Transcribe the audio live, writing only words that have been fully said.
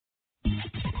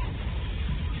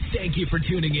Thank you for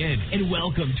tuning in, and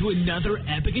welcome to another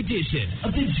epic edition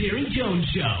of The Jerry Jones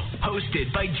Show,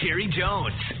 hosted by Jerry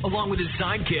Jones, along with his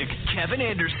sidekick, Kevin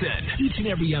Anderson. Each and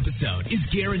every episode is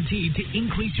guaranteed to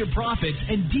increase your profits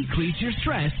and decrease your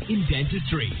stress in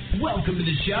dentistry. Welcome to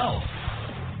the show.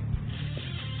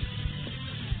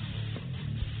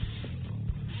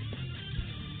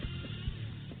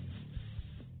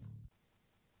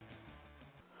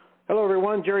 Hello,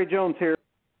 everyone. Jerry Jones here.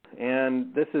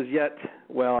 And this is yet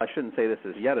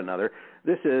another.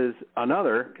 This is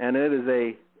another, and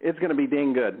it's going to be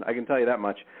dang good. I can tell you that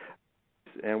much.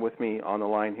 And with me on the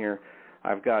line here,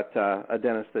 I've got a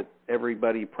dentist that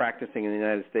everybody practicing in the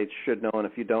United States should know, and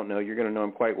if you don't know, you're going to know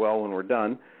him quite well when we're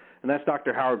done. And that's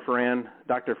Dr. Howard Ferran.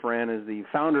 Dr. Ferran is the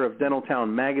founder of Dentaltown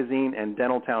Magazine and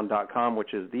Dentaltown.com,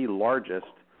 which is the largest,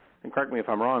 and correct me if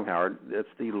I'm wrong, Howard, it's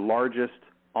the largest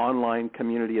online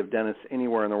community of dentists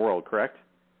anywhere in the world, correct?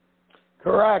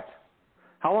 Correct.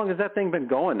 How long has that thing been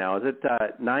going now? Is it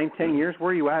 9-10 years? Where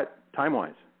are you at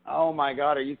time-wise? Oh, my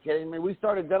God. Are you kidding me? We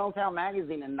started Dentaltown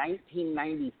Magazine in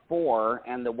 1994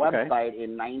 and the website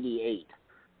in 98.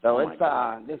 So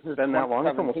this is been that long?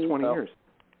 It's almost 20 years.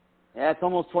 Yeah, it's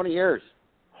almost 20 years.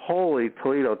 Holy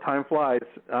Toledo. Time flies.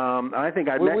 I think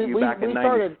I met you back in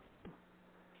 90.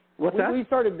 What's that? We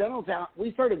started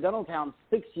Dentaltown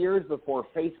 6 years before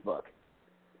Facebook.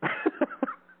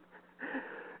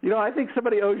 You know, I think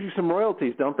somebody owes you some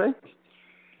royalties, don't they?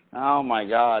 Oh, my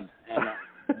God. And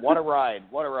what a ride.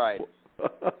 What a ride.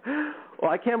 Well,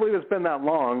 I can't believe it's been that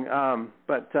long.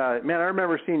 But man, I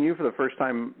remember seeing you for the first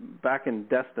time back in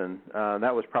Destin.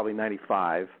 That was probably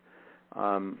 95.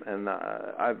 And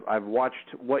I've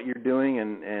watched what you're doing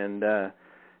and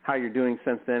how you're doing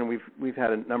since then. We've had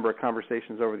a number of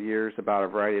conversations over the years about a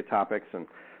variety of topics, and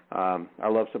I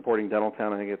love supporting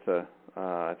Dentaltown.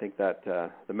 I think that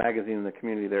the magazine and the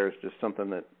community there is just something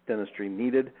that dentistry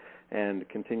needed and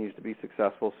continues to be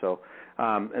successful. So,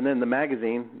 and then the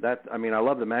magazine, I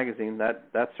love the magazine.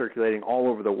 That's circulating all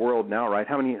over the world now, right?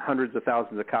 How many hundreds of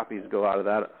thousands of copies go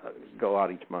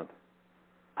out each month?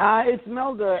 It's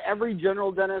mailed to every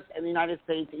general dentist in the United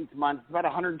States each month. It's about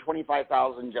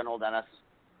 125,000 general dentists.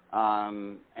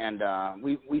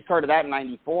 We started that in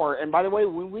 94. And by the way,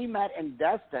 when we met in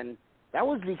Destin, that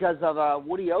was because of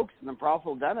Woody Oakes and the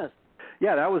Profitable Dentist.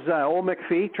 Yeah, that was old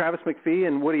McPhee, Travis McPhee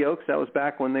and Woody Oakes. That was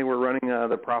back when they were running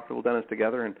the Profitable Dentist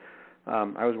together. And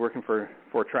I was working for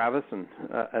Travis and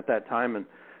at that time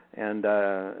and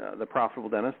the Profitable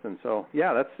Dentist. And so,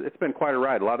 yeah, it's been quite a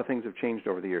ride. A lot of things have changed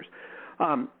over the years.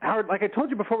 Howard, like I told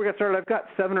you before we got started, I've got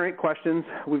 7 or 8 questions.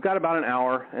 We've got about an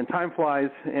hour, and time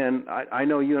flies. And I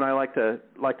know you and I like to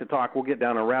talk. We'll get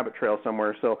down a rabbit trail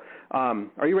somewhere. So,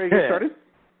 are you ready to get started?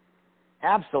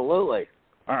 Absolutely.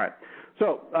 All right.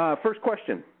 So, first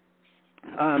question.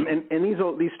 And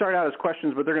these start out as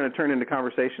questions, but they're going to turn into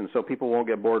conversations, so people won't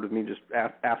get bored with me just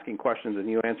asking questions and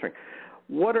you answering.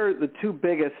 What are the 2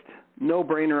 biggest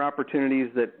no-brainer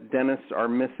opportunities that dentists are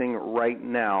missing right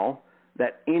now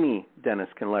that any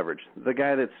dentist can leverage? The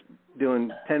guy that's doing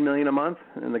 $10 million a month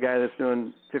and the guy that's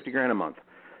doing $50,000 a month.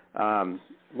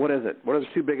 What is it? What are the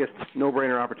 2 biggest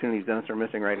no-brainer opportunities dentists are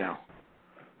missing right now?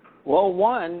 Well,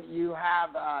 one, you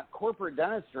have corporate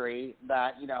dentistry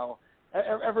that,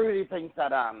 everybody thinks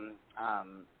that,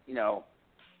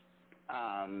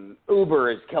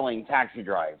 Uber is killing taxi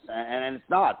drives, and it's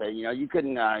not. That you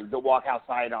couldn't go walk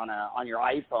outside on your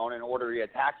iPhone and order a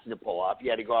taxi to pull up. You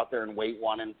had to go out there and wait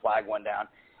one and flag one down.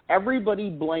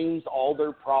 Everybody blames all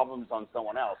their problems on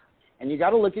someone else, and you got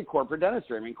to look at corporate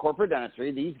dentistry. I mean, corporate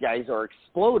dentistry, these guys are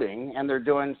exploding, and they're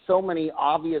doing so many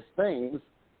obvious things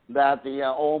that the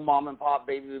old mom and pop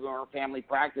baby boomer family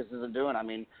practices are doing. I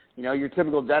mean, your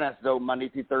typical dentist go Monday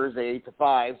through Thursday, 8 to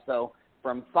 5. So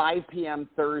from 5 p.m.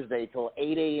 Thursday till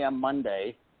 8 a.m.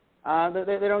 Monday,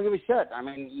 they don't give a shit. I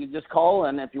mean, you just call,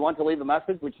 and if you want to leave a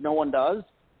message, which no one does,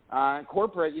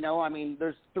 corporate,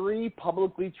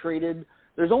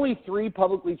 there's only 3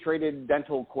 publicly traded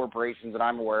dental corporations that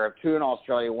I'm aware of, 2 in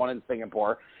Australia, 1 in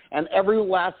Singapore, and every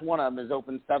last one of them is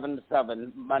open 7 to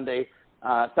 7 Monday,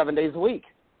 7 days a week.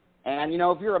 And,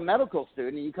 if you're a medical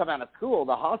student and you come out of school,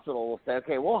 the hospital will say,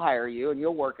 okay, we'll hire you, and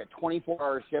you'll work a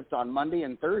 24-hour shift on Monday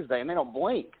and Thursday, and they don't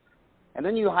blink. And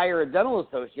then you hire a dental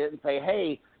associate and say,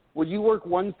 hey, would you work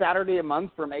 1 Saturday a month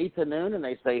from 8 to noon? And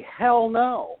they say, hell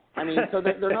no. I mean, so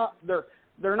they're not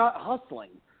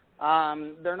hustling.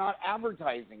 They're not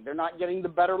advertising. They're not getting the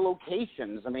better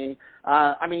locations. I mean,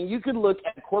 you could look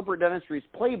at corporate dentistry's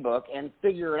playbook and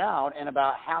figure it out in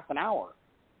about half an hour.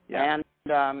 Yeah. And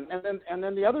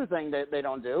then the other thing that they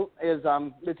don't do is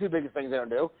the 2 biggest things they don't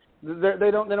do.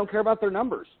 They don't care about their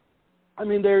numbers. I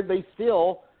mean, they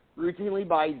steal routinely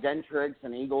buy Dentrix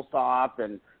and EagleSoft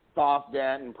and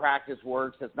SoftDent and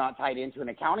PracticeWorks that's not tied into an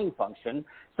accounting function.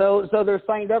 So they're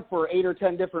signed up for 8 or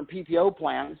 10 different PPO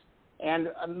plans, and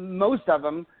most of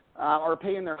them are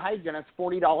paying their hygienists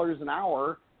 $40 an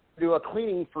hour to do a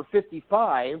cleaning for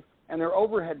 $55, and their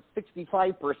overhead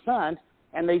 65%.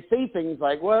 And they say things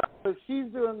like, well, if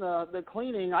she's doing the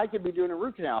cleaning, I could be doing a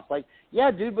root canal. It's like, yeah,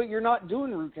 dude, but you're not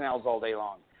doing root canals all day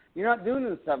long. You're not doing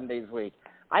it 7 days a week.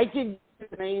 I can give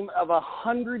the name of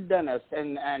 100 dentists,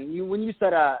 and you, when you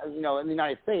said, in the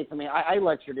United States, I mean, I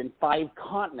lectured in 5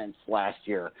 continents last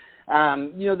year.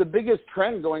 The biggest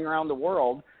trend going around the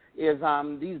world is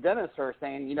these dentists are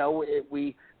saying,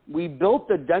 we built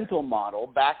the dental model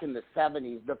back in the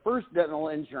 70s. The first dental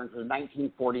insurance was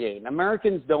 1948. And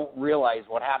Americans don't realize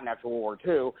what happened after World War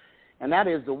II, and that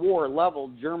is the war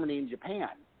leveled Germany and Japan.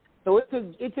 So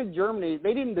it took Germany,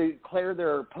 they didn't declare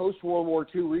their post-World War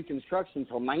II Reconstruction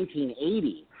until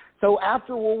 1980. So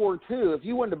after World War II, if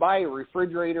you wanted to buy a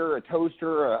refrigerator, a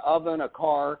toaster, an oven, a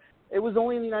car, it was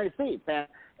only in the United States.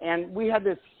 And we had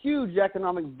this huge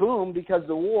economic boom because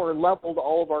the war leveled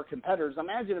all of our competitors.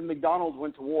 Imagine if McDonald's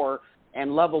went to war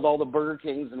and leveled all the Burger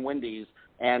Kings and Wendy's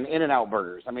and In-N-Out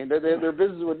Burgers. I mean, their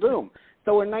business would boom.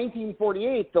 So in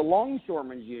 1948, the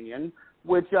Longshoremen's Union,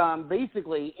 which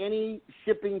basically any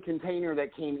shipping container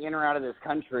that came in or out of this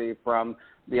country from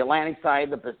the Atlantic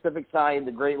side, the Pacific side,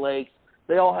 the Great Lakes,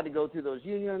 they all had to go through those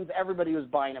unions. Everybody was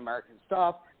buying American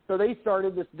stuff. So they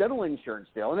started this dental insurance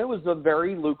deal, and it was a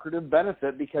very lucrative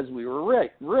benefit because we were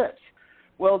rich.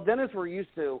 Well, dentists were used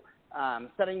to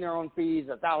setting their own fees,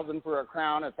 $1,000 for a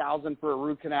crown, $1,000 for a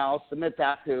root canal, submit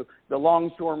that to the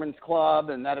Longshoremen's Club,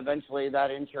 and that eventually that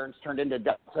insurance turned into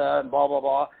Delta and blah, blah,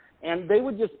 blah. And they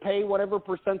would just pay whatever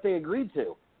percent they agreed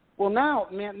to. Well, now,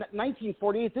 man,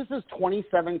 1948, this is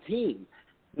 2017.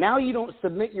 Now you don't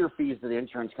submit your fees to the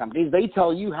insurance companies. They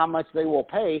tell you how much they will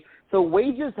pay. So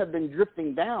wages have been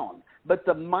drifting down. But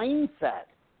the mindset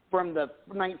from the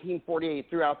 1948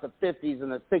 throughout the 50s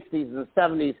and the 60s and the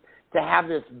 70s to have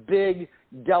this big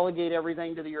delegate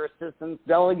everything to your assistants,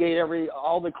 delegate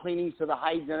all the cleanings to the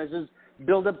hygienists,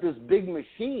 build up this big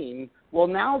machine. Well,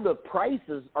 now the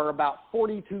prices are about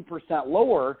 42%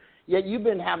 lower, yet you've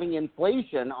been having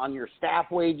inflation on your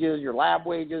staff wages, your lab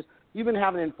wages. You've been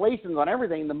having inflation on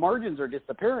everything. The margins are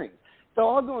disappearing. So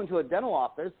I'll go into a dental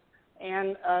office,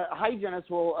 and a hygienist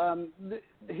will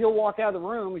he'll walk out of the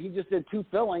room. He just did 2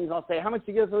 fillings. I'll say, how much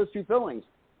do you get for those 2 fillings?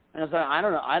 And I said, I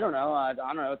don't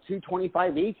know,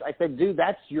 $225 each. I said, dude,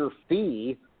 that's your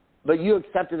fee, but you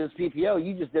accepted this PPO.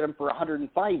 You just did them for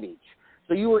 $105 each.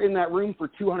 So you were in that room for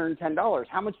 $210.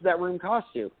 How much did that room cost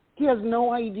you? He has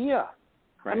no idea.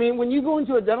 Right. I mean, when you go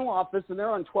into a dental office and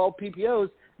they're on 12 PPOs,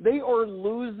 they are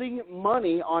losing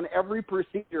money on every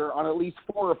procedure on at least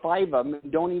 4 or 5 of them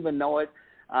and don't even know it.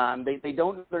 They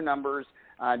don't know their numbers.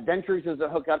 Dentrix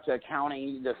doesn't hook up to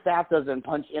accounting. The staff doesn't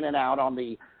punch in and out on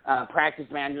the practice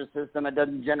management system. It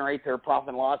doesn't generate their profit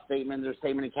and loss statement, their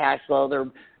statement of cash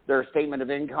flow, their statement of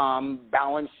income,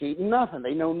 balance sheet, nothing.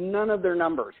 They know none of their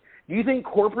numbers. Do you think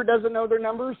corporate doesn't know their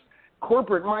numbers?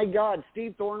 Corporate, my God,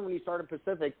 Steve Thorne, when he started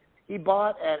Pacific, he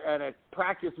bought at a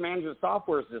practice management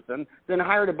software system, then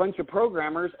hired a bunch of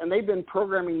programmers, and they've been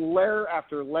programming layer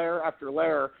after layer after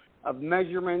layer of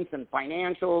measurements and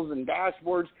financials and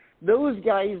dashboards. Those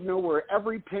guys know where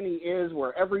every penny is,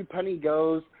 where every penny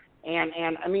goes.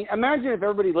 And I mean, imagine if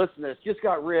everybody listening to this just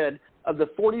got rid of the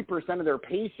 40% of their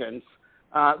patients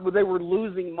they were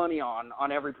losing money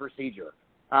on every procedure.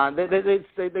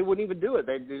 They wouldn't even do it.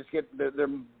 They just their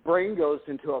brain goes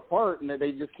into a fart, and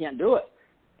they just can't do it.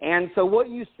 And so what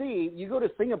you see, you go to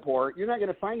Singapore, you're not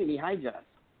going to find any hygienists.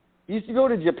 You used to go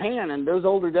to Japan, and those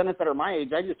older dentists that are my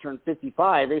age, I just turned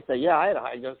 55, they say, yeah, I had a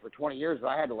hygienist for 20 years, but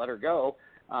I had to let her go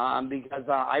because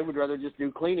I would rather just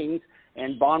do cleanings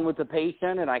and bond with the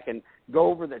patient, and I can go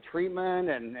over the treatment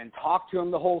and talk to them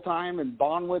the whole time and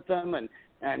bond with them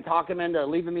and talk them into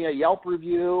leaving me a Yelp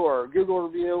review or a Google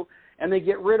review, and they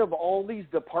get rid of all these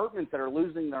departments that are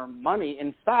losing their money.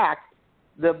 In fact,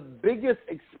 the biggest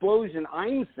explosion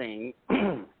I'm seeing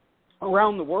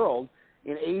around the world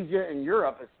in Asia and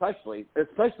Europe, especially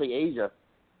Asia,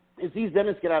 is these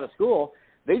dentists get out of school,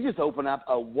 they just open up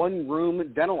a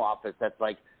one-room dental office that's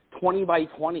like 20 by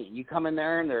 20. You come in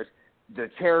there, and there's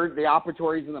the chair, the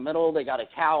operatory's in the middle. They got a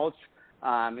couch.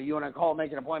 You want to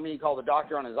make an appointment, you call the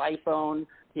doctor on his iPhone.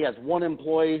 He has one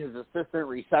employee, his assistant,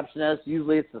 receptionist.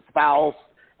 Usually it's the spouse.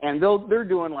 And they're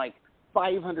doing like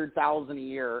 $500,000 a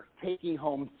year, taking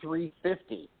home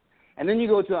 $350,000. And then you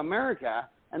go to America,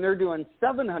 and they're doing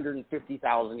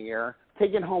 $750,000 a year,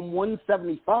 taking home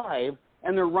 $175,000,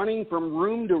 and they're running from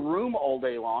room to room all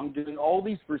day long, doing all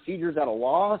these procedures at a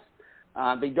loss.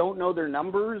 They don't know their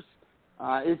numbers.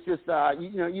 It's just,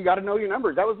 you got to know your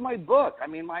numbers. That was my book. I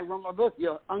mean, my book,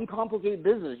 Uncomplicated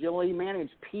Business. You only manage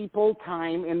people,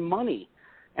 time, and money.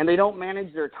 And they don't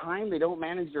manage their time. They don't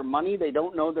manage their money. They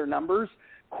don't know their numbers.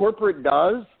 Corporate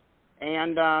does.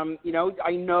 And,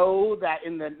 I know that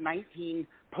in the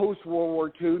post-World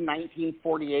War II,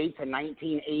 1948 to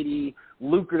 1980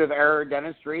 lucrative era of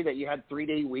dentistry that you had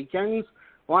 3-day weekends.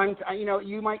 Well,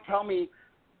 you might tell me,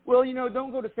 well,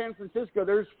 don't go to San Francisco.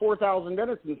 There's 4,000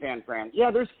 dentists in San Fran.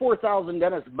 Yeah, there's 4,000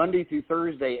 dentists Monday through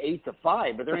Thursday, 8 to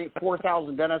 5, but there ain't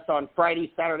 4,000 dentists on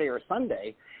Friday, Saturday, or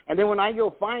Sunday. And then when I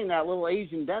go find that little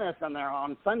Asian dentist on there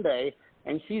on Sunday,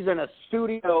 and she's in a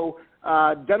studio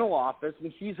dental office,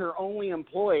 and she's her only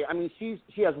employee. I mean, she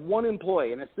has one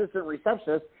employee, an assistant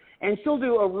receptionist, and she'll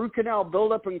do a root canal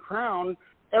build-up and crown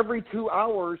every 2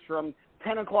 hours from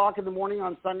 10 o'clock in the morning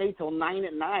on Sunday till 9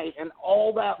 at night, and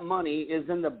all that money is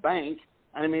in the bank.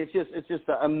 I mean, it's just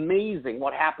amazing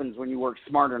what happens when you work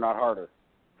smarter, not harder.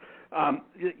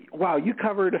 Wow, you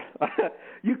covered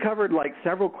like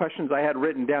several questions I had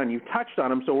written down. You touched on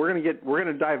them, so we're going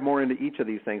to dive more into each of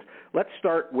these things. Let's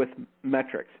start with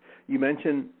metrics. You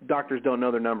mentioned doctors don't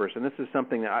know their numbers, and this is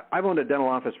something that I've owned a dental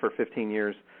office for 15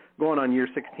 years, going on year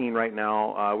 16 right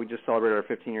now. We just celebrated our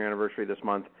 15-year anniversary this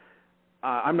month.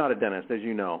 I'm not a dentist, as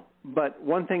you know, but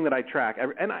one thing that I track,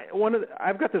 and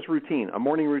I've got this routine, a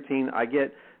morning routine. I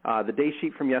get the day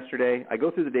sheet from yesterday. I go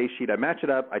through the day sheet. I match it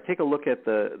up. I take a look at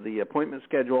the appointment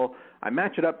schedule. I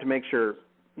match it up to make sure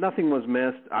nothing was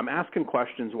missed. I'm asking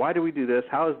questions. Why do we do this?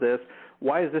 How is this?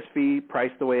 Why is this fee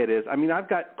priced the way it is? I mean, I've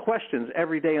got questions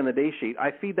every day on the day sheet.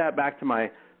 I feed that back to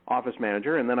my office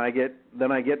manager, and then I get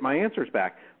my answers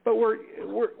back. But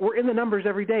we're in the numbers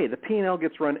every day. The P&L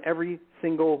gets run every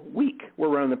single week. We're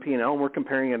running the P&L, and we're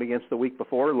comparing it against the week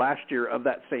before, last year of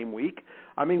that same week.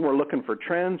 I mean, we're looking for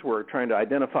trends. We're trying to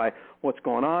identify what's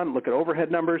going on, look at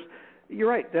overhead numbers. You're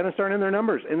right. Dentists aren't in their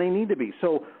numbers, and they need to be.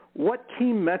 So what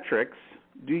key metrics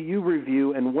do you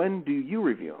review, and when do you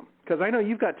review them? Because I know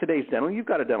you've got Today's Dental. You've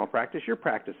got a dental practice. You're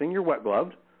practicing. You're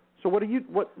wet-gloved. So what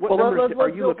numbers are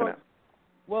you looking at?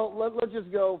 Well, let's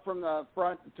just go from the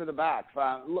front to the back.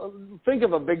 Think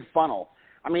of a big funnel.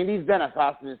 I mean, these dentists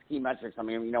ask me key metrics. I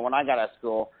mean, when I got out of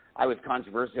school, I was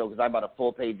controversial because I bought a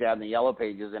full-page ad in the Yellow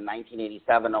Pages in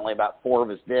 1987. Only about 4 of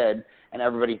us did, and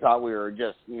everybody thought we were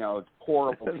just,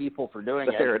 horrible people for doing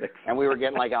it. And we were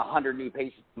getting like 100 new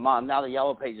patients a month. Now the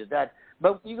Yellow Page is dead.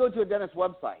 But you go to a dentist's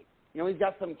website. He's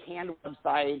got some canned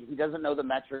website. He doesn't know the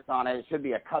metrics on it. It should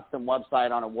be a custom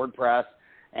website on a WordPress.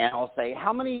 And I'll say,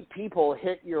 how many people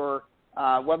hit your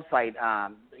website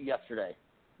yesterday?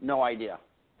 No idea.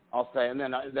 I'll say, and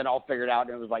then I'll figure it out,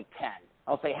 and it was like 10.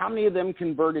 I'll say, how many of them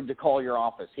converted to call your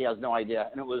office? He has no idea,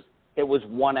 and it was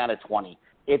 1 out of 20.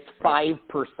 It's 5%.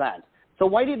 So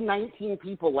why did 19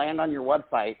 people land on your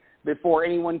website before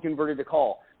anyone converted to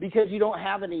call? Because you don't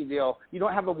have any deal. You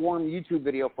don't have a warm YouTube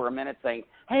video for a minute saying,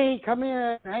 hey, come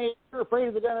in. Hey, you're afraid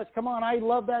of the dentist. Come on, I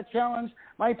love that challenge.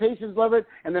 My patients love it.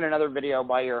 And then another video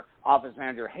by your office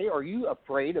manager. Hey, are you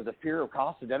afraid of the fear of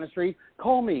cost of dentistry?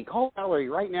 Call me. Call Valerie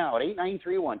right now at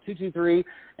 893-1223.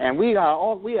 And we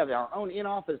have our own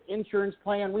in-office insurance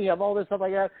plan. We have all this stuff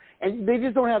like that. And they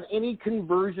just don't have any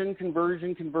conversion,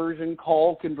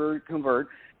 call, convert.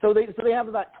 So they have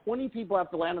about 20 people have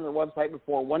to land on their website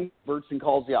before one converts and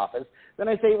calls the office. Then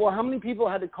I say, well, how many people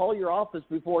had to call your office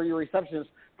before your receptionist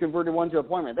converted one to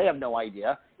appointment? They have no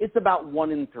idea. It's about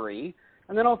 1 in 3.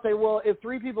 And then I'll say, well, if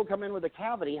 3 people come in with a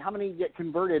cavity, how many get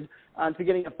converted to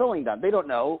getting a filling done? They don't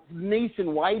know.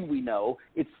 Nationwide, we know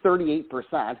it's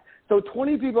 38%. So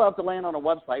 20 people have to land on a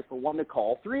website for 1 to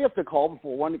call. 3 have to call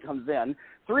before 1 comes in.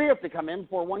 3 have to come in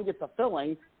before 1 gets a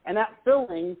filling. And that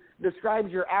filling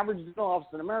describes your average dental office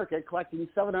in America collecting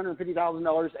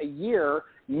 $750,000 a year,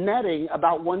 netting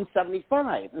about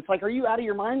 $175. It's like, are you out of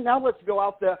your mind? Now let's go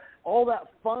out all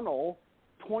that funnel,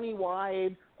 20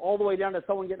 wide, all the way down to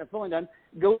someone getting a filling done,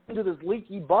 go into this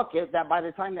leaky bucket that by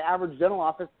the time the average dental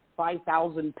office,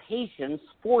 5,000 patients,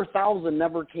 4,000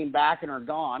 never came back and are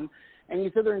gone. And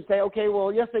you sit there and say, okay,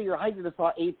 well, yesterday your hygienist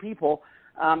saw 8 people.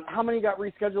 How many got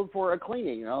rescheduled for a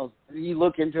cleaning? You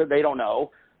look into it, they don't know.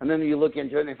 And then you look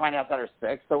into it and they find out that there's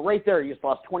 6. So right there, you just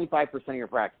lost 25% of your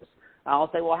practice.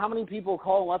 I'll say, well, how many people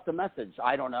called and left a message?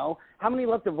 I don't know. How many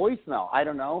left a voicemail? I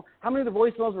don't know. How many of the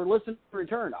voicemails were listened to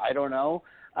return? I don't know.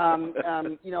 How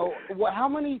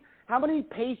many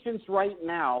patients right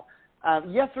now?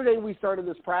 Yesterday we started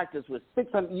this practice with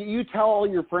 600. You tell all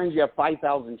your friends you have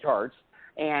 5,000 charts,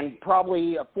 and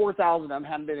probably 4,000 of them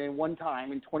haven't been in one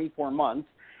time in 24 months.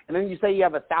 And then you say you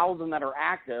have 1,000 that are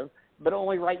active. but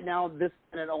only right now, this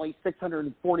minute, only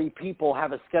 640 people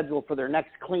have a schedule for their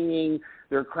next cleaning,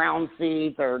 their crown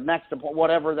seat, their next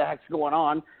whatever the heck's going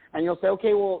on. And you'll say,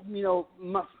 okay, well,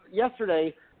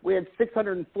 yesterday we had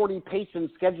 640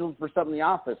 patients scheduled for something in the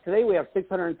office. Today we have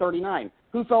 639.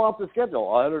 Who fell off the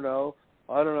schedule? I don't know.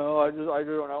 I don't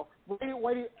know.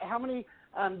 How many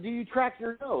do you track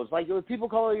your nose? Like people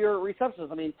call your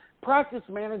receptionist. I mean, practice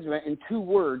management in 2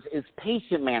 words is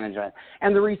patient management.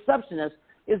 And the receptionist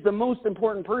is the most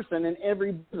important person in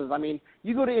every business. I mean,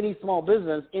 you go to any small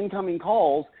business, incoming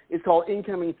calls is called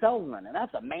incoming salesman, and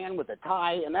that's a man with a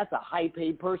tie, and that's a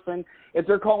high-paid person. If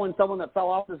they're calling someone that fell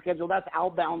off the schedule, that's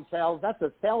outbound sales. That's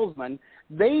a salesman.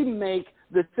 They make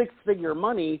the 6-figure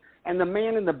money, and the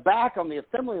man in the back on the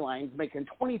assembly line is making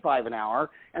 $25 an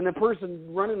hour, and the person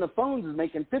running the phones is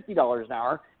making $50 an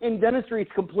hour. In dentistry,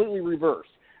 it's completely reversed.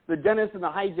 The dentist and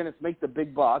the hygienist make the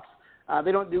big bucks.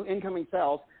 They don't do incoming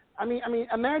sales. I mean,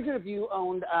 imagine if you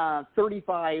owned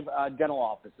 35 dental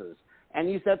offices, and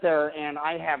you sit there, and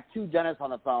I have 2 dentists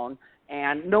on the phone,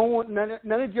 and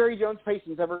none of Jerry Jones'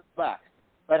 patients ever come back.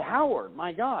 But Howard,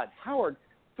 my God, Howard,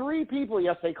 3 people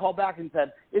yesterday called back and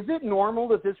said, is it normal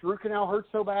that this root canal hurts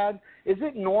so bad? Is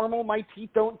it normal my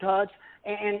teeth don't touch?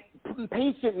 And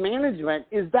patient management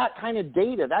is that kind of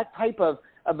data, that type of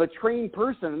a trained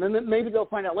person. And then maybe they'll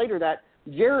find out later that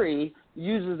Jerry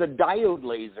uses a diode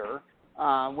laser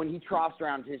when he troughs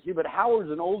around tissue, but Howard's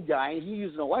an old guy, and he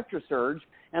uses an electrosurge,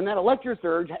 and that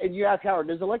electrosurge, and you ask Howard,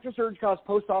 does electrosurge cause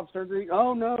post-op surgery?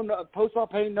 Oh, no,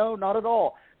 post-op pain? No, not at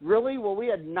all. Really? Well, we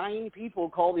had 9 people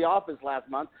call the office last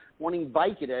month wanting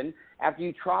Vicodin after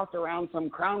you troughed around some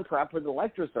crown prep with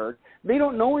electrosurge. They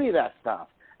don't know any of that stuff.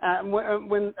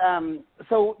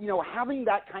 So, having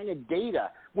that kind of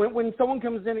data, when someone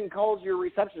comes in and calls your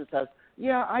receptionist and says,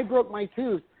 yeah, I broke my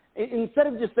tooth, instead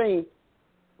of just saying,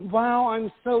 wow,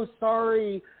 I'm so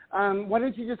sorry. Why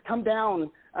don't you just come down?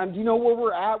 Do you know where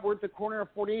we're at? We're at the corner of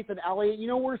 48th and Elliott. You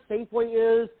know where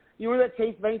Safeway is? You know where that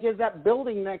Chase Bank is? That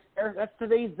building next there? That's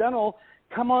Today's Dental.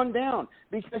 Come on down,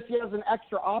 because she has an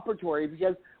extra operatory,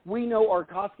 because we know our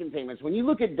cost containments. When you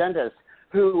look at dentists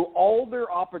who all their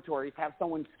operatories have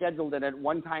someone scheduled in at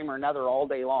one time or another all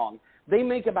day long, they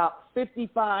make about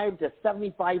 $55,000 to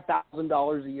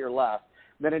 $75,000 a year less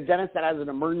than a dentist that has an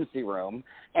emergency room.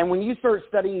 And when you start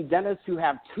studying dentists who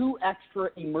have 2 extra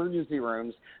emergency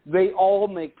rooms, they all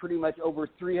make pretty much over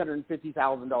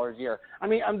 $350,000 a year. I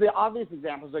mean, the obvious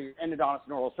examples are your endodontist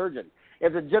and oral surgeon.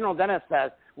 If the general dentist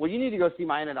says, well, you need to go see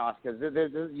my endodontist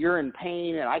because you're in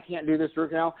pain and I can't do this root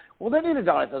canal, well, that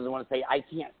endodontist doesn't want to say, I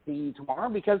can't see you tomorrow,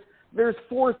 because there's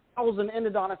 4,000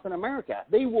 endodontists in America.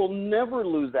 They will never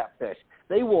lose that fish.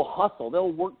 They will hustle.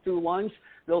 They'll work through lunch.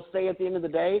 They'll stay at the end of the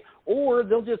day, or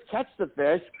they'll just catch the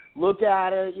fish, look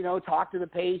at it, talk to the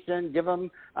patient, give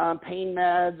them pain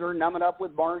meds or numb it up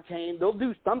with Barcaine. They'll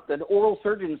do something. Oral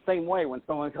surgeons, same way, when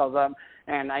someone calls up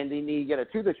and they need to get a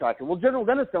tooth extraction. Well, general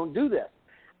dentists don't do this.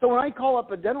 So when I call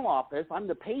up a dental office, I'm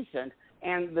the patient,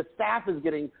 and the staff is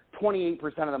getting 28%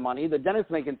 of the money. The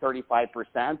dentist's making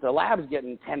 35%. The lab's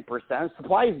getting 10%.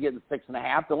 Supplies getting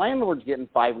 6.5%. The landlord's getting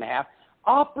 5.5%.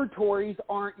 Operatories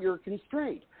aren't your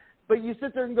constraint. But you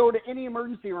sit there and go to any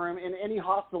emergency room in any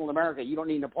hospital in America. You don't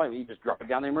need an appointment. You just drop it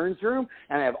down the emergency room,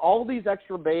 and they have all these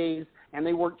extra bays, and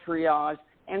they work triage.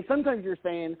 And sometimes you're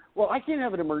saying, well, I can't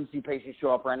have an emergency patient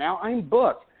show up right now. I'm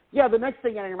booked. Yeah, the next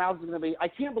thing out of your mouth is going to be, I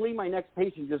can't believe my next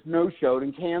patient just no-showed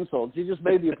and canceled. She just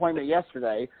made the appointment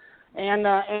yesterday.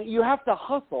 And you have to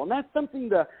hustle. And that's something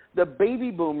the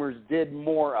baby boomers did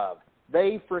more of.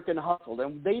 They freaking hustled.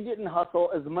 And they didn't hustle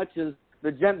as much as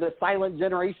the silent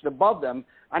generation above them.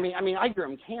 I mean, I grew up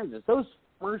in Kansas. Those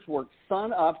farmers worked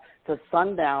sun up to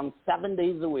sundown 7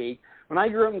 days a week. When I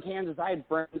grew up in Kansas, I had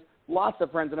friends, lots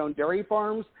of friends that owned dairy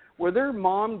farms, where their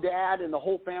mom, dad, and the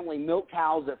whole family milked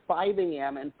cows at 5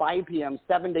 a.m. and 5 p.m.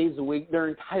 7 days a week their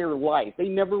entire life. They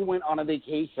never went on a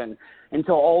vacation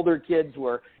until all their kids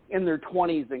were in their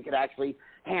 20s and could actually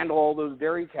handle all those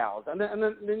dairy cows. And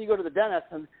then you go to the dentist,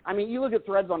 and, I mean, you look at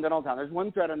threads on Dental Town. There's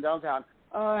one thread on Dental Town.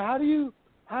 How do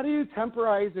you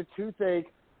temporize a toothache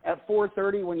at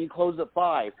 4:30 when you close at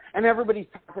 5? And everybody's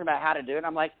talking about how to do it.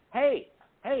 I'm like, hey,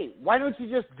 why don't you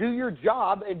just do your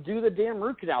job and do the damn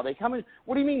root canal? They come in,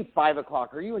 what do you mean 5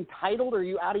 o'clock? Are you entitled? Are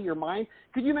you out of your mind?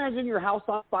 Could you imagine your house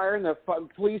on fire and the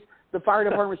fire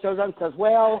department shows up and says,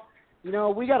 well,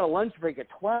 we got a lunch break at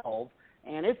 12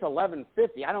 and it's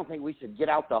 11:50. I don't think we should get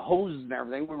out the hoses and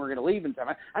everything when we're going to leave in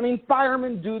time. I mean,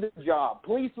 firemen do their job.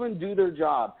 Policemen do their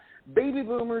job. baby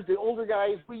boomers, the older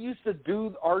guys, we used to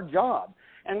do our job.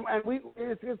 And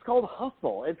it's called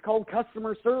hustle. It's called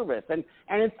customer service. And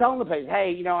it's telling the patient,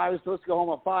 hey, you know, I was supposed to go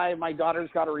home at 5. My daughter's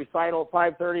got a recital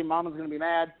at 5:30. Mama's going to be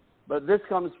mad. But this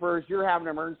comes first. You're having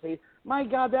an emergency. My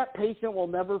God, that patient will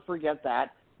never forget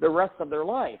that the rest of their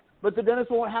life. But the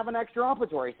dentist won't have an extra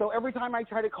operatory. So every time I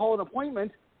try to call an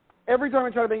appointment, that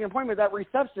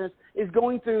receptionist is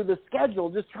going through the schedule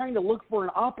just trying to look for an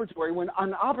operatory.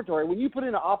 When you put in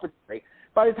an operatory,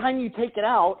 by the time you take it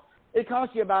out, it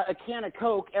costs you about a can of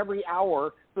Coke every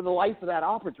hour for the life of that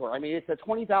operatory. I mean, it's a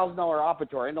 $20,000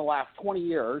 operatory in the last 20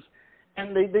 years,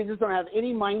 and they just don't have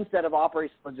any mindset of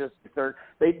operational logistics.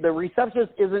 The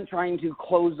receptionist isn't trying to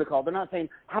close the call. They're not saying,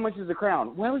 how much is the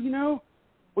crown? Well,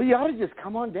 you ought to just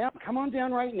come on down. Come on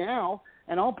down right now,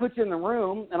 and I'll put you in the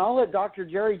room, and I'll let Dr.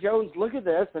 Jerry Jones look at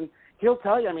this, and he'll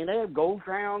tell you. I mean, they have gold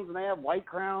crowns, and they have white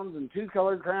crowns, and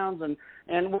two-colored crowns, and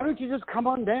why don't you just come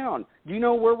on down? Do you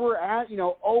know where we're at? You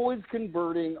know, always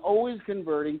converting,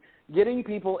 getting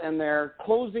people in there,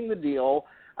 closing the deal,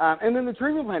 and then the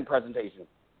treatment plan presentation.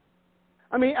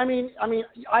 I mean,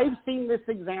 I've seen this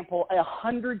example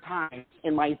 100 times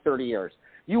in my 30 years.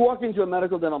 You walk into a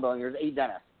medical dental building, there's 8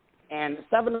 dentists, and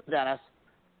 7 of the dentists,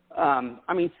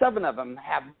 7 of them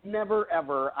have never,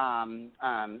 ever,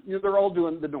 they're all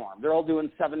doing the norm. They're all doing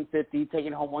 $750,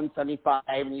 taking home $175,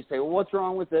 and you say, well, what's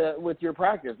wrong with your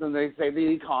practice? And they say the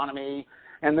economy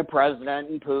and the president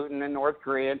and Putin and North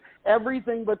Korea, and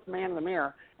everything but the man in the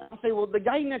mirror. And I'll say, well, the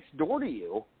guy next door to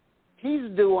you, he's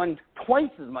doing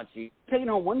twice as much. He's taking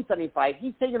home $175.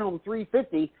 He's taking home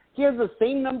 $350. He has the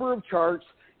same number of charts.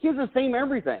 He has the same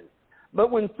everything. But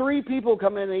when 3 people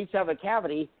come in and each have a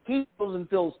cavity, he drills and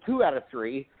fills 2 out of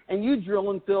 3, and you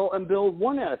drill and fill and build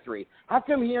 1 out of 3. How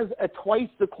come he has twice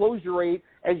the closure rate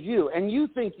as you? And you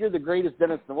think you're the greatest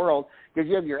dentist in the world because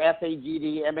you have your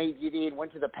FAGD, MAGD, and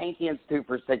went to the Pankey Institute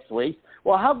for 6 weeks.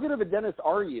 Well, how good of a dentist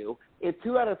are you if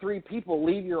 2 out of 3 people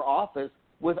leave your office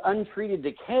with untreated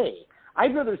decay?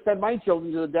 I'd rather send my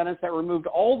children to the dentist that removed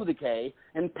all the decay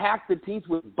and packed the teeth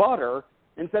with butter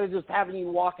instead of just having you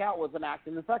walk out with an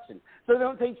active infection. So they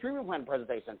don't take treatment plan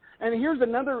presentation. And here's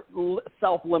another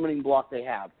self-limiting block they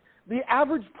have. The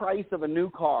average price of a new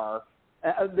car,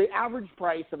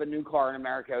 in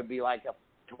America would be like a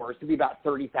Taurus, to be about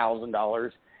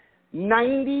 $30,000.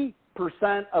 90%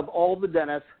 of all the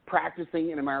dentists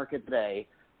practicing in America today,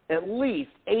 at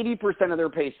least 80% of their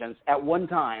patients at one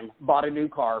time bought a new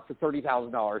car for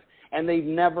 $30,000, and they've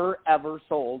never, ever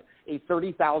sold a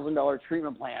 $30,000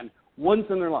 treatment plan once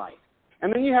in their life.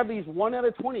 And then you have these 1 out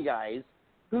of 20 guys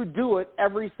who do it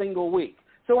every single week.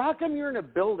 So how come you're in a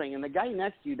building and the guy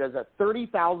next to you does a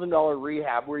 $30,000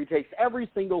 rehab where he takes every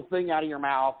single thing out of your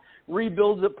mouth,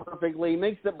 rebuilds it perfectly,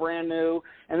 makes it brand new,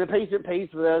 and the patient pays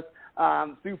for this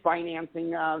through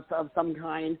financing of some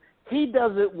kind? He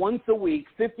does it once a week,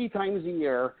 50 times a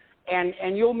year,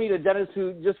 and you'll meet a dentist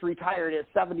who just retired at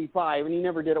 75, and he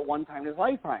never did it one time in his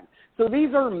lifetime. So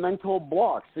these are mental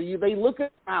blocks. So they look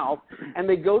at the mouth, and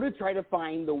they go to try to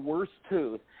find the worst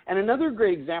tooth. And another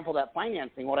great example of that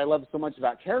financing, what I love so much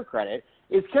about Care Credit,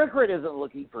 is Care Credit isn't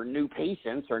looking for new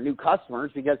patients or new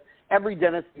customers because every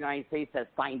dentist in the United States has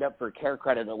signed up for Care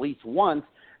Credit at least once.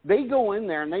 They go in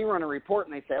there, and they run a report,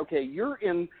 and they say, okay, you're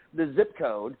in the zip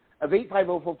code of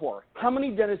 85044. How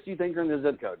many dentists do you think are in the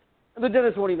zip code? And the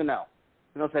dentist won't even know.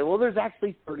 And they'll say, well, there's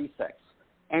actually 36.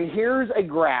 And here's a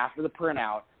graph of the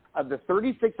printout of the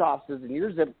 36 offices in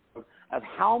your zip code of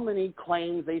how many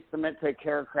claims they submit to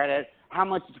Care Credit, how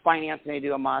much financing they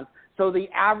do a month. So the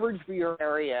average for your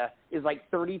area is like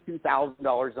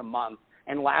 $32,000 a month.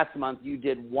 And last month you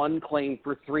did 1 claim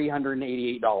for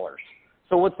 $388.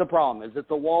 So what's the problem? Is it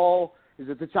the wall? Is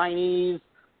it the Chinese?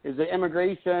 Is it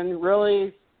immigration?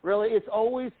 Really? It's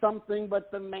always something but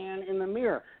the man in the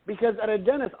mirror. Because at a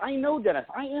dentist, I know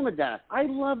dentists. I am a dentist. I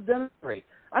love dentistry.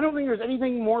 I don't think there's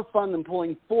anything more fun than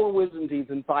pulling 4 wisdom teeth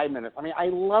in 5 minutes. I mean, I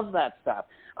love that stuff.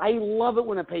 I love it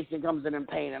when a patient comes in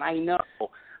pain, and I know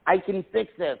I can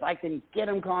fix this. I can get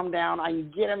them calmed down. I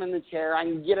can get them in the chair. I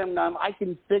can get them numb. I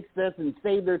can fix this and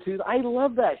save their tooth. I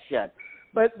love that shit.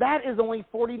 But that is only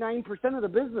 49% of the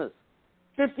business.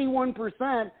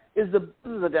 51% is the business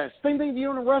of the dentist. Same thing if you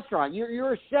own a restaurant.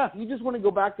 You're a chef. You just want to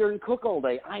go back there and cook all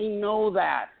day. I know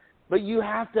that. But you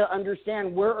have to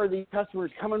understand, where are these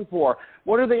customers coming for?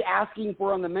 What are they asking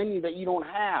for on the menu that you don't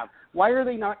have? Why are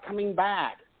they not coming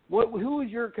back? Who is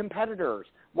your competitors?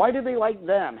 Why do they like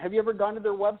them? Have you ever gone to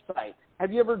their website?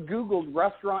 Have you ever Googled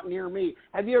restaurant near me?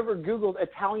 Have you ever Googled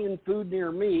Italian food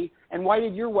near me? And why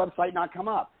did your website not come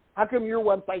up? How come your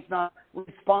website's not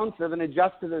responsive and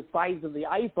adjust to the size of the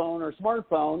iPhone or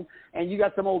smartphone, and you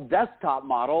got some old desktop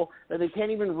model that they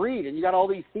can't even read, and you got all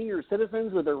these senior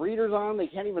citizens with their readers on, they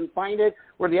can't even find it,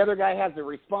 where the other guy has a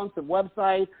responsive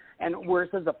website, and where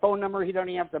it says the phone number, he don't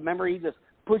even have the memory, he just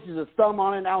pushes his thumb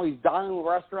on it, now he's dialing a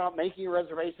restaurant, making a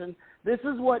reservation. This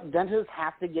is what dentists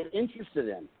have to get interested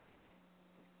in.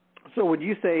 So would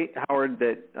you say, Howard,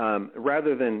 that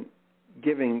rather than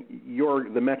giving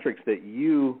the metrics that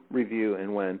you review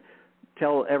and when,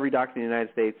 tell every doctor in the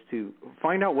United States to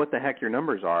find out what the heck your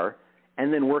numbers are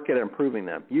and then work at improving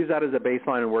them. Use that as a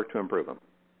baseline and work to improve them.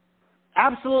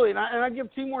 Absolutely, and I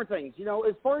give two more things. You know,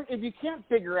 as far if you can't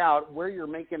figure out where you're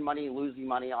making money, losing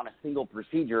money on a single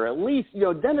procedure, at least, you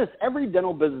know, dentists, every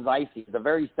dental business I see is a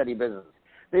very steady business.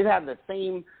 They've had the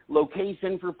same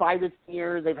location for 5 to 10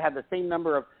 years. They've had the same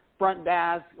number of front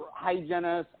desk,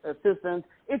 hygienists, assistants.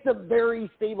 It's a very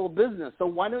stable business. So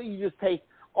why don't you just take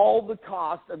all the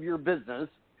cost of your business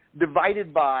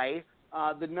divided by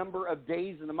the number of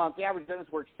days in the month. The average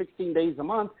dentist works 16 days a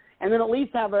month, and then at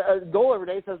least have a goal every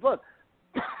day that says, look,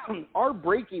 our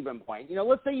break-even point, you know,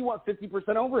 let's say you want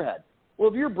 50% overhead. Well,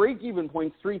 if your break-even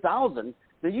point's $3,000,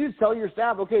 then you tell your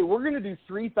staff, okay, we're going to do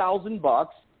 $3,000,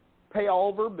 pay all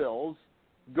of our bills,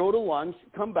 go to lunch,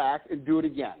 come back, and do it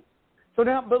again. So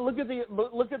now, but look at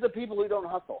the people who don't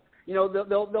hustle. You know,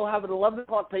 they'll have an 11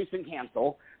 o'clock patient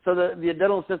cancel, so the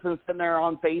dental assistant's sitting there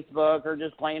on Facebook or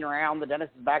just playing around. The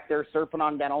dentist is back there surfing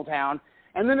on Dental Town.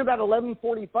 And then about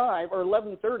 11:45 or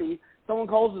 11:30, someone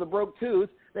calls with a broke tooth.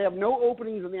 They have no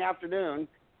openings in the afternoon.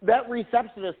 That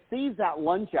receptionist sees that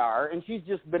lunch hour, and she's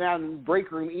just been out in the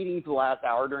break room eating for the last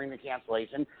hour during the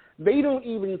cancellation. They don't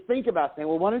even think about saying,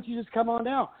 well, why don't you just come on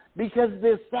now? Because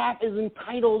the staff is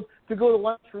entitled to go to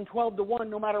lunch from 12 to 1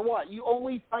 no matter what. You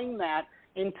only find that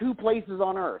in 2 places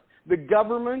on earth, the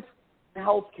government and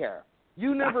healthcare.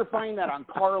 You never find that on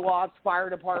car lots, fire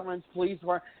departments, police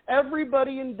departments.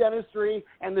 Everybody in dentistry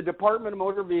and the Department of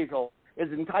Motor Vehicles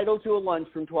is entitled to a lunch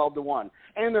from 12 to 1,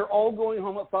 and they're all going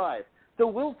home at 5. So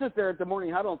we'll sit there at the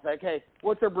morning huddle and say, okay,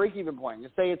 what's our break-even point?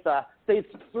 Just say it's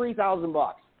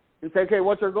 $3,000, and say, okay,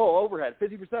 what's our goal? Overhead,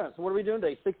 50%. So what are we doing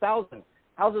today? $6,000.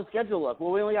 How's the schedule look?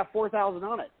 Well, we only got $4,000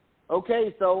 on it.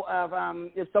 Okay, so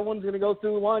if someone's going to go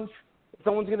through lunch, if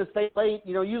someone's going to stay late,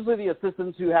 you know, usually the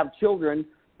assistants who have children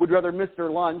would rather miss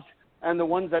their lunch, and the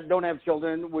ones that don't have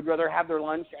children would rather have their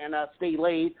lunch and stay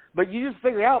late. But you just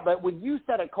figure out that when you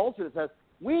set a culture that says,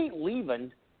 we ain't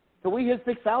leaving till we hit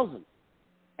 6,000.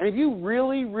 And if you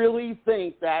really, really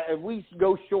think that if we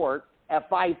go short at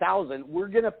 5,000,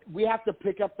 we have to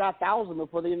pick up that 1,000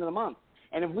 before the end of the month.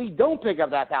 And if we don't pick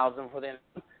up that 1,000 before the end of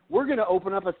the month, we're going to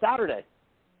open up a Saturday.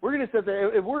 We're going to sit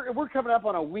there. If we're coming up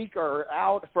on a week or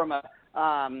out from a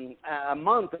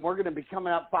month, and we're going to be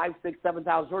coming up 5,000, 6,000,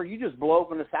 7,000 stores, you just blow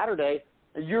open a Saturday,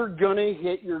 you're going to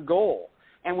hit your goal.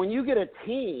 And when you get a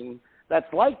team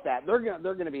that's like that, they're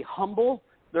going to be humble.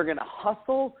 They're going to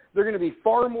hustle. They're going to be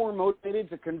far more motivated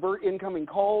to convert incoming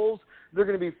calls. They're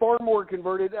going to be far more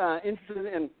interested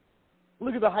in,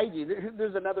 look at the hygiene.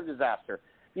 There's another disaster.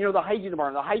 You know, the hygiene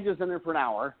department, the hygienist's in there for an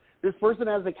hour. This person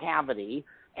has a cavity,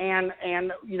 and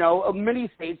you know, in many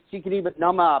states, she can even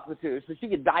numb up the tooth. So she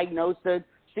could diagnose it.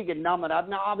 She could numb it up.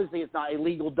 Now, obviously, it's not a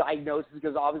legal diagnosis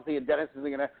because obviously a dentist isn't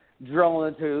going to drill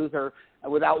in the tooth or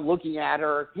without looking at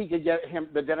her. He could get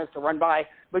the dentist to run by.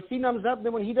 But she numbs up.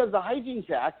 Then when he does the hygiene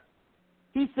check,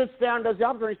 he sits down, does the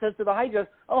operator, he says to the hygienist,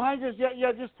 oh, hygienist,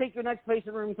 yeah, just take your next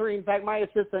patient, room 3. In fact, my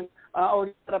assistant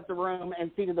already set up the room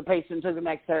and seated the patient to the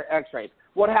next x-rays.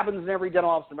 What happens in every dental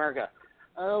office in America?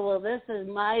 Oh, well, this is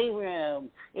my room.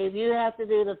 If you have to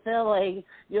do the filling,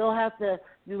 you'll have to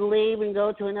leave and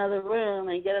go to another room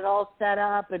and get it all set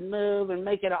up and move and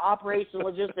make it an operational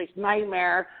logistics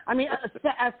nightmare. I mean,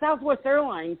 at Southwest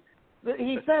Airlines,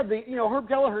 he said, Herb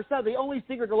Kelleher said the only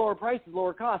secret to lower price is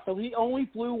lower cost, so he only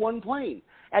flew one plane.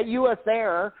 At U.S.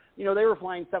 Air, they were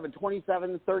flying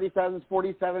 727s, 37s,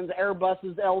 47s,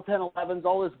 Airbuses, L-1011s,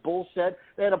 all this bullshit.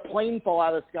 They had a plane fall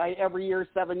out of the sky every year,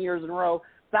 7 years in a row.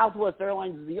 Southwest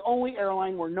Airlines is the only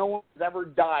airline where no one has ever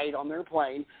died on their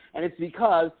plane, and it's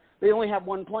because they only have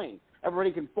one plane.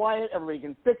 Everybody can fly it. Everybody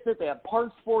can fix it. They have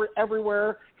parts for it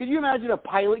everywhere. Could you imagine a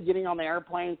pilot getting on the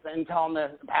airplane and telling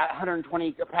the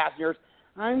 120 passengers,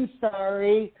 I'm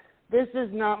sorry, this is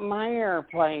not my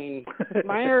airplane.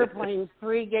 My airplane's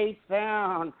 3 gates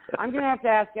down. I'm going to have to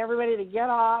ask everybody to get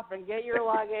off and get your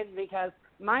luggage because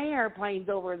my airplane's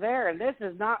over there, and this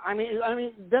is not. I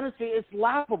mean, dentistry, it's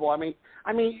laughable.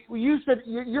 I mean, you said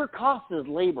your cost is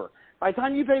labor. By the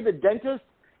time you pay the dentist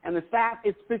and the staff,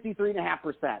 it's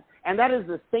 53.5%. And that is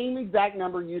the same exact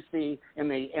number you see in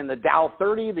the Dow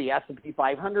 30, the S&P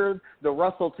 500, the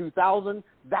Russell 2000.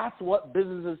 That's what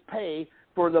businesses pay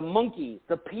for the monkeys,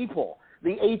 the people,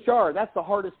 the HR. That's the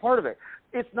hardest part of it.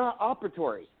 It's not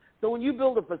operatory. So when you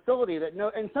build a facility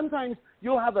and sometimes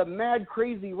you'll have a mad,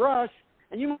 crazy rush,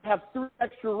 and you might have 3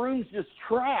 extra rooms just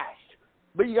trashed.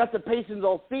 But you got the patients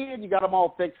all seated, you got them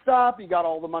all fixed up, you got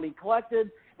all the money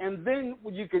collected, and then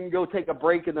you can go take a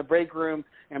break in the break room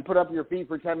and put up your feet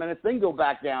for 10 minutes, then go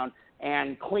back down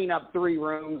and clean up 3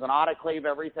 rooms and autoclave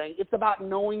everything. It's about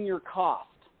knowing your cost.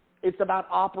 It's about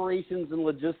operations and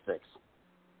logistics.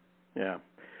 Yeah.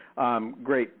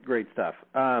 Great stuff.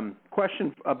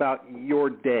 Question about your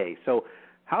day. So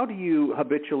how do you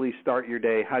habitually start your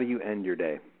day? How do you end your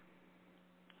day?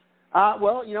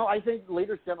 Well, I think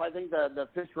leadership, the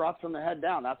fish rots from the head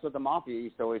down. That's what the mafia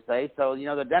used to always say. So,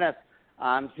 the dentist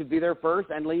should be there first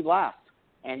and leave last.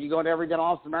 And you go into every dental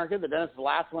office in America, the dentist is the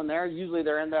last one there. Usually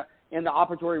they're in the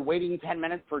operatory waiting 10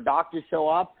 minutes for doc to show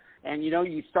up. And,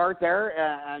 you start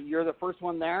there. You're the first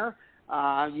one there.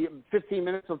 15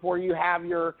 minutes before you have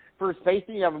your first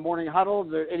patient, you have a morning huddle.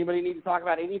 Does anybody need to talk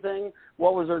about anything?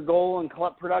 What was their goal in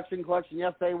production collection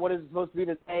yesterday? What is it supposed to be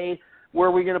today? Where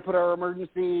are we going to put our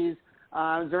emergencies? Is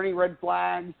there any red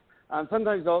flags?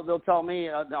 Sometimes they'll tell me,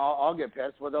 I'll get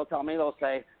pissed. Well, they'll tell me, they'll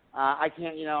say, I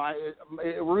can't,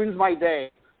 it ruins my day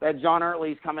that John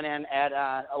Ertley's coming in at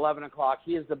 11 o'clock.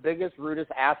 He is the biggest,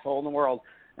 rudest asshole in the world.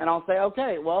 And I'll say,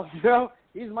 okay, well,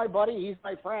 he's my buddy. He's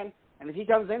my friend. And if he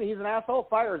comes in, he's an asshole,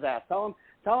 fire his ass. Tell him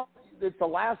it's the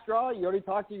last straw. You already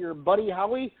talked to your buddy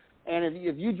Howie. And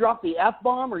if you drop the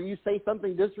F-bomb or you say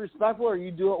something disrespectful or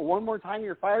you do it one more time,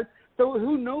 you're fired. So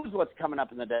who knows what's coming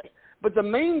up in the day? But the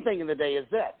main thing in the day is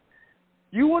this.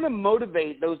 You want to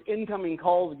motivate those incoming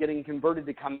calls getting converted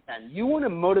to come in. You want to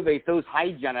motivate those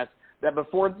hygienists that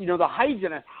before, the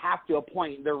hygienists have to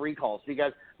appoint their recalls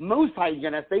because most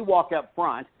hygienists, they walk up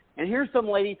front and here's some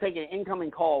lady taking an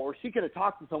incoming call where she could have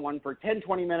talked to someone for 10,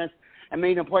 20 minutes and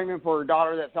made an appointment for her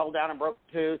daughter that fell down and broke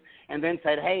a tooth and then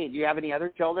said, hey, do you have any other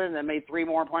children? And then made 3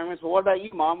 more appointments. Well, what about you,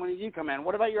 Mom? When did you come in?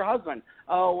 What about your husband?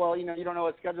 Oh, well, you don't know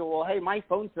what schedule. Well, hey, my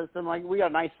phone system, we got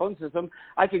a nice phone system.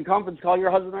 I can conference call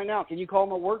your husband right now. Can you call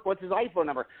him at work? What's his iPhone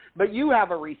number? But you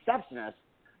have a receptionist.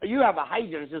 You have a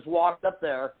hygienist just walked up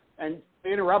there and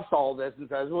interrupts all this and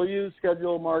says, will you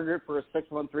schedule Margaret for a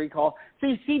 6-month recall?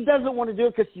 See, she doesn't want to do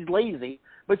it because she's lazy,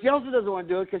 but she also doesn't want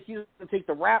to do it because she doesn't want to take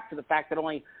the rap for the fact that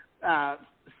only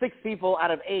 6 people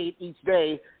out of 8 each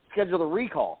day schedule the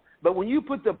recall. But when you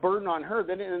put the burden on her,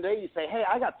 then in the day you say, hey,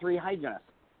 I got 3 hygienists,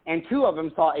 and 2 of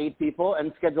them saw 8 people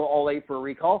and scheduled all 8 for a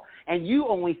recall, and you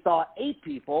only saw 8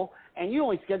 people, and you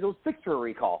only scheduled 6 for a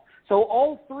recall. So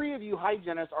all 3 of you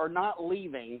hygienists are not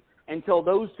leaving until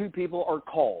those 2 people are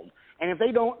called. And if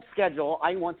they don't schedule,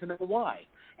 I want to know why.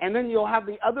 And then you'll have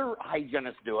the other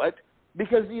hygienist do it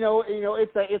because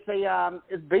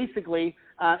it's basically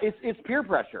peer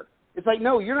pressure. It's like,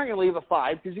 no, you're not going to leave at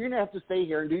 5 because you're going to have to stay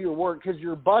here and do your work because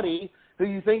your buddy, who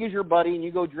you think is your buddy and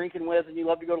you go drinking with and you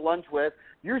love to go to lunch with,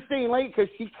 you're staying late because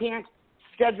she can't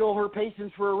schedule her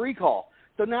patients for a recall.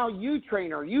 So now you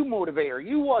train her, you motivate her,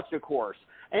 you watch a course.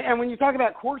 And when you talk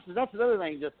about courses, that's another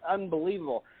thing, just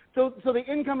unbelievable. So the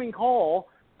incoming call,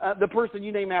 the person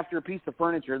you name after a piece of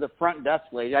furniture, the front desk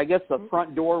lady, I guess the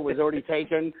front door was already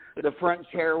taken, the front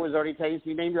chair was already taken, so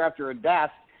you named her after a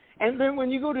desk. And then when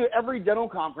you go to every dental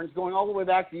conference, going all the way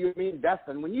back to you and me in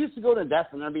Destin, when you used to go to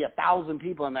Destin, there'd be 1,000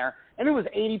 people in there, and it was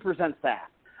 80% staff.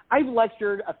 I've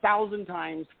lectured 1,000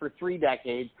 times for 3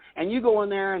 decades, and you go in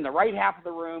there in the right half of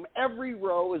the room, every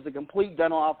row is the complete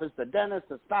dental office, the dentist,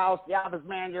 the spouse, the office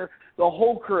manager, the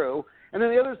whole crew, and then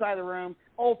the other side of the room,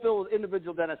 all filled with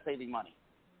individual dentists saving money.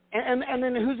 And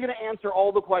then who's going to answer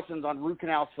all the questions on root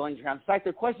canals, fillings, crowns? In fact,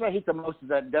 the question I hate the most is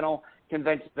at dental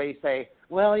conventions. They say,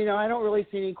 well, I don't really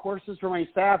see any courses for my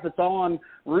staff. It's all on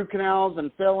root canals and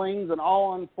fillings and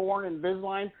all on foreign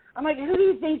Invisalign. I'm like, who do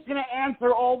you think is going to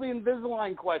answer all the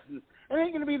Invisalign questions? It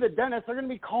ain't going to be the dentist. They're going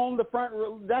to be calling the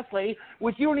front desk lady,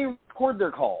 which you don't even record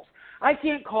their calls. I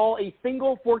can't call a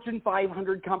single Fortune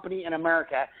 500 company in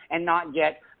America and not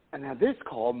get, and now this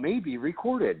call may be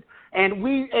recorded. And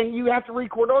you have to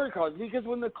record all your calls because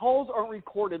when the calls aren't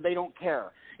recorded, they don't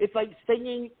care. It's like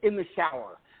singing in the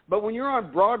shower. But when you're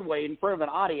on Broadway in front of an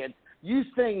audience, you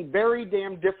sing very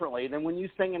damn differently than when you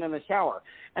sing it in the shower.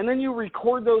 And then you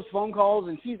record those phone calls,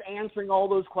 and she's answering all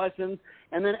those questions.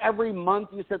 And then every month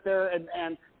you sit there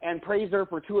and praise her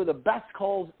for 2 of the best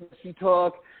calls that she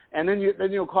took. And then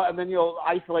you'll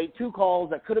isolate 2 calls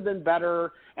that could have been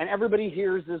better. And everybody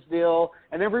hears this deal,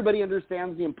 and everybody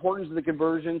understands the importance of the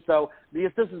conversion. So the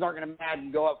assistants aren't going to mad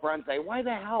and go up front and say, why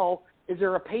the hell is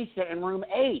there a patient in room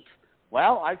 8?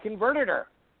 Well, I converted her.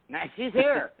 Now she's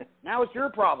here. Now it's your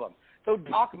problem. So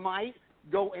Doc might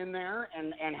go in there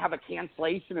and have a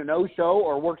cancellation, a no-show,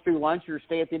 or work through lunch or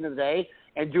stay at the end of the day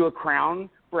and do a crown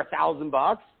for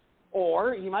 $1,000.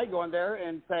 Or he might go in there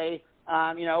and say,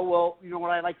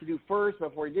 what I'd like to do first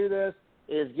before we do this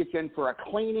is get you in for a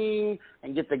cleaning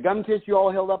and get the gum tissue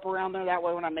all healed up around there. That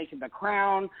way when I'm making the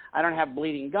crown, I don't have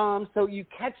bleeding gums. So you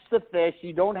catch the fish.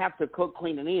 You don't have to cook,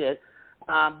 clean, and eat it.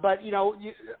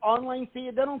 Online fee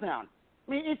at Dentaltown.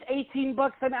 I mean, it's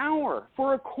 $18 an hour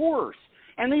for a course.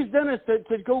 And these dentists,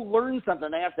 to go learn something,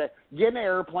 they have to get in an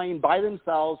airplane by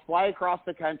themselves, fly across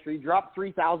the country, drop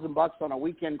 $3,000 on a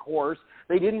weekend course.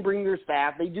 They didn't bring their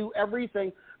staff. They do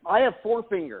everything. I have 4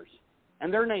 fingers,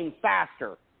 and they're named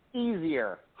faster,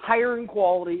 easier, higher in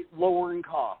quality, lower in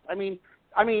cost. I mean,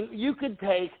 you could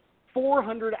take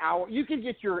 400 hours. You could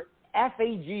get your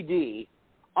FAGD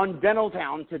on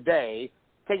Dentaltown today,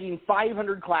 taking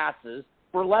 500 classes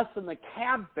for less than the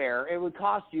cab fare it would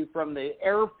cost you from the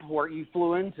airport you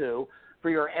flew into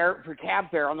for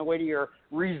cab fare on the way to your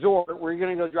resort, where you're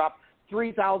going to go drop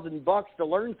 $3,000 to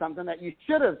learn something that you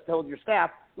should have told your staff,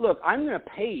 look, I'm going to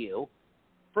pay you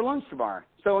for lunch tomorrow.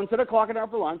 So instead of clocking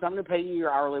out for lunch, I'm going to pay you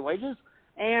your hourly wages,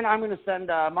 and I'm going to send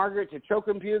Margaret to Choke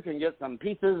and Puke and get some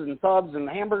pizzas and subs and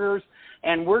hamburgers,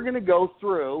 and we're going to go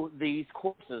through these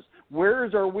courses. Where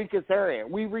is our weakest area?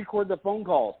 We record the phone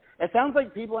calls. It sounds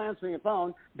like people answering the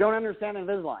phone don't understand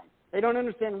Invisalign. They don't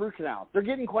understand root canals. They're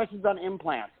getting questions on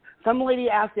implants. Some lady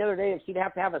asked the other day if she'd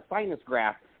have to have a sinus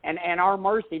graft, and our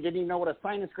Marcy didn't even know what a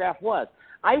sinus graft was.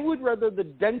 I would rather the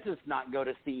dentist not go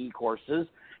to CE courses,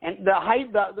 and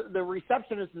the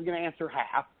receptionist is going to answer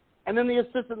half, and then the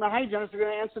assistant and the hygienist are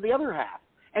going to answer the other half.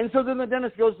 And so then the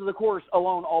dentist goes to the course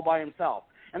alone all by himself.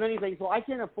 And then he thinks, well, I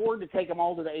can't afford to take them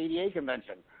all to the ADA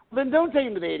convention. Well, then don't take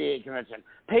him to the ADA convention.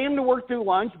 Pay him to work through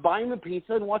lunch, buy him a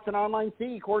pizza, and watch an online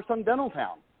CE course on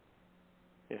Dentaltown.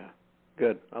 Yeah,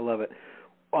 good. I love it.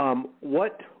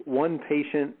 What one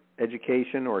patient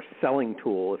education or selling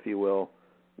tool, if you will,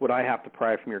 would I have to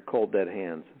pry from your cold, dead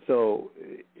hands? So,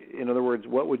 in other words,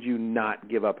 what would you not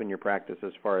give up in your practice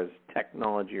as far as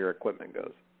technology or equipment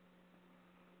goes?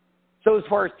 So as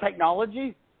far as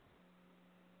technology?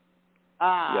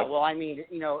 Yep. Well, I mean,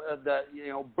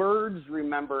 birds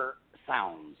remember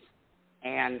sounds,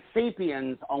 and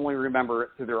sapiens only remember it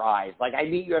through their eyes. Like, I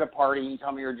meet you at a party, you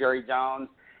tell me you're Jerry Jones,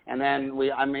 and then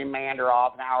I meander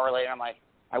off. An hour later,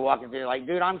 I walk into you like,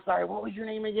 dude, I'm sorry, what was your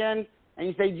name again? And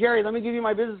you say, Jerry, let me give you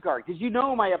my business card, because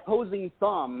my opposing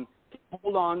thumb can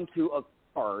hold on to a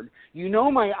card.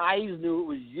 My eyes knew it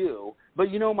was you, but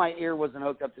my ear wasn't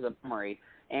hooked up to the memory.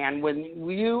 And when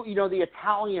the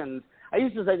Italians. I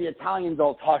used to say the Italians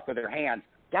all talk with their hands.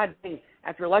 God dang,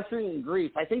 after lecturing in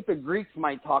Greece, I think the Greeks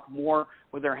might talk more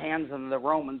with their hands than the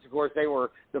Romans. Of course, they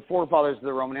were the forefathers of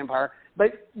the Roman Empire.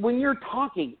 But when you're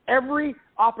talking, every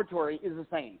operatory is the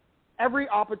same. Every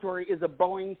operatory is a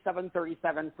Boeing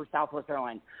 737 for Southwest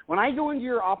Airlines. When I go into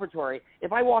your operatory,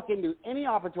 if I walk into any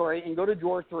operatory and go to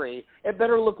drawer 3, it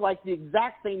better look like the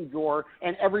exact same drawer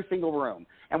in every single room.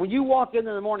 And when you walk in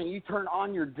the morning, you turn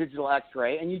on your digital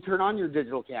x-ray and you turn on your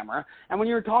digital camera. And when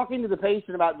you're talking to the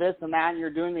patient about this and that and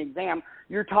you're doing the exam,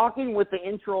 you're talking with the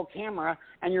intro camera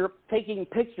and you're taking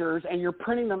pictures and you're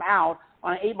printing them out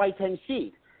on an 8x10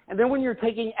 sheet. And then when you're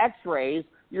taking x-rays,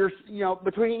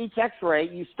 between each x-ray,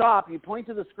 you stop, you point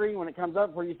to the screen when it comes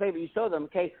up where you say, but you show them,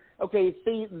 okay,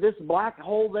 see this black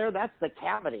hole there? That's the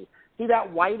cavity. See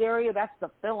that white area? That's the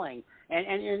filling.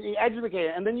 And you educate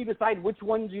it. And then you decide which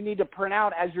ones you need to print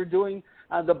out as you're doing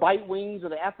the bite wings or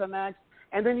the FMX.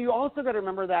 And then you also got to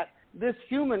remember that this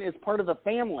human is part of the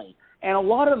family. And a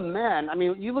lot of men,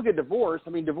 you look at divorce,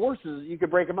 divorces, you could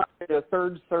break them up into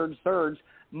thirds,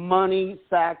 money,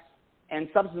 sex, and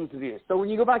substance abuse. So when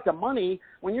you go back to money,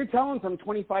 when you're telling some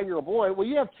 25-year-old boy, well,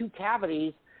 you have 2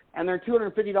 cavities and they're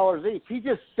 $250 each, he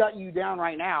just shut you down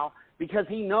right now because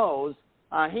he knows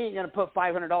he ain't going to put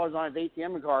 $500 on his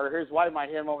ATM card. His wife might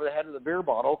hit him over the head with a beer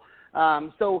bottle.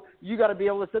 So you got to be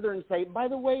able to sit there and say, by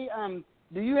the way,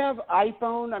 do you have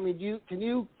iPhone? Can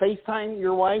you FaceTime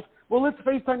your wife? Well, let's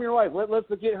FaceTime your wife. Let's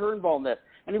get her involved in this.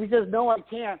 And if he says, no, I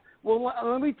can't, well,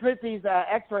 let me put these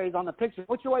x-rays on the picture.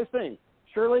 What's your wife's name?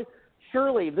 Shirley?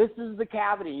 Shirley, this is the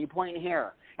cavity. You point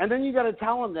here. And then you got to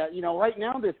tell them that, right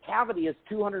now this cavity is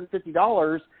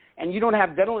 $250 and you don't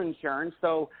have dental insurance.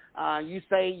 So you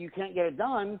say you can't get it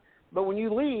done. But when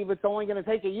you leave, it's only going to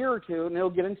take a year or two, and it'll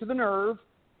get into the nerve.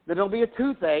 Then it'll be a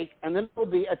toothache, and then it'll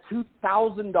be a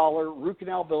 $2,000 root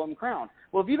canal bill and crown.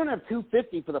 Well, if you don't have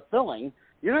 $250 for the filling,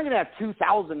 you're not going to have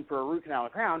 $2,000 for a root canal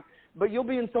and crown, but you'll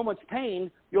be in so much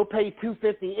pain, you'll pay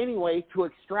 $250 anyway to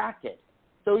extract it.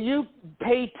 So you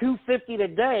pay $250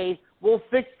 today, we'll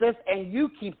fix this, and you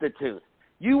keep the tooth.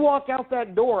 You walk out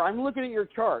that door, I'm looking at your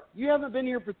chart. You haven't been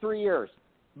here for 3 years.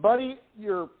 Buddy,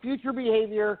 your future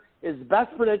behavior is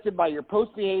best predicted by your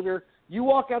post behavior. You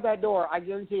walk out that door, I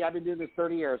guarantee you, I've been doing this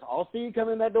 30 years. I'll see you come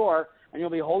in that door, and you'll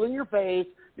be holding your face,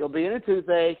 you'll be in a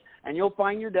toothache, and you'll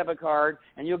find your debit card,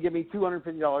 and you'll give me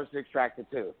 $250 to extract the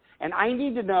tooth. And I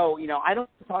need to know, I don't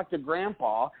talk to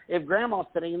Grandpa if Grandma's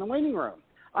sitting in the waiting room.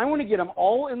 I want to get them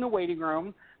all in the waiting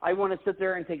room. I want to sit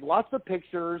there and take lots of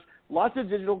pictures, lots of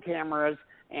digital cameras,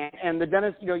 and the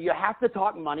dentist, you have to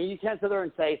talk money. You can't sit there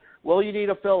and say, well, you need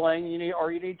a filling, you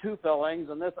need 2 fillings,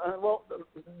 and this. Well,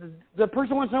 the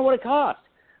person wants to know what it costs.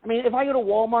 I mean, if I go to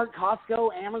Walmart, Costco,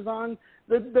 Amazon,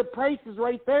 the price is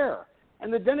right there,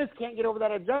 and the dentist can't get over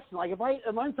that objection. Like if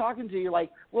I'm talking to you,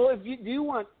 like, well, do you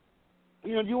want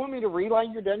me to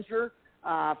reline your denture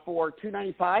for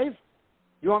 $295? Do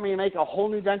you want me to make a whole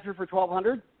new denture for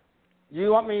 $1,200? Do you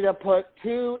want me to put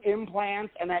 2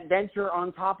 implants and that denture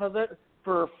on top of it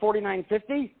for $49.50?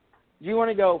 Do you want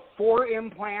to go 6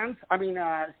 implants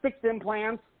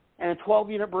and a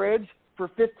 12-unit bridge for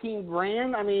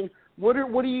 $15,000? I mean, what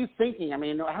are you thinking? I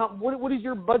mean, what is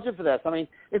your budget for this? I mean,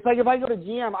 it's like if I go to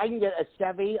GM, I can get a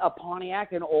Chevy, a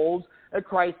Pontiac, an Olds, a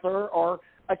Chrysler, or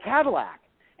a Cadillac.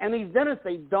 And these dentists,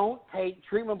 they don't take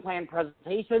treatment plan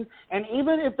presentation, and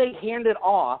even if they hand it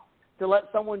off to let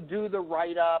someone do the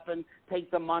write-up and take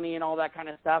the money and all that kind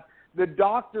of stuff, the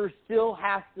doctor still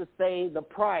has to say the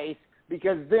price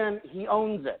because then he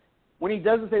owns it. When he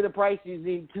doesn't say the price, you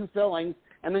need 2 fillings,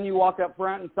 and then you walk up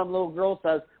front and some little girl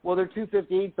says, well, they're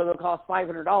 $250 each, so they'll cost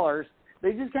 $500.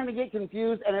 They just kind of get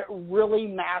confused, and it really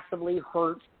massively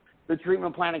hurts the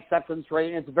treatment plan acceptance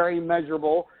rate, and it's very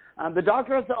measurable. The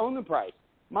doctor has to own the price.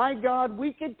 My God,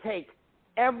 we could take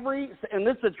and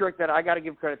this is a trick that I got to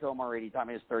give credit to Omar Reedy. He taught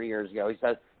me this 30 years ago. He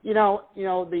says,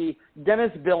 the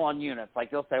dentist bill on units.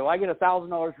 Like they'll say, well, I get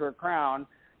 $1,000 for a crown,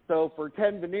 so for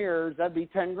 10 veneers, that'd be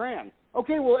 $10,000.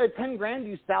 Okay, well, at $10,000, do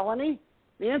you sell any?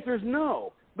 The answer is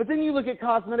no. But then you look at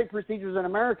cosmetic procedures in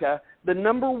America. The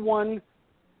number one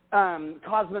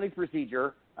cosmetic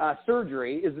procedure,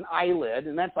 surgery, is an eyelid,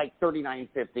 and that's like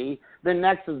 $39.50. Then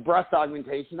next is breast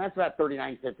augmentation. That's about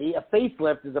 $39.50. A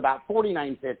facelift is about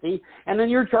 $49.50. And then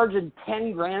you're charging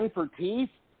 $10,000 for teeth?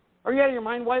 Are you out of your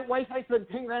mind? Why should I spend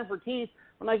 $10,000 for teeth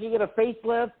when I can get a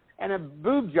facelift and a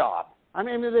boob job? I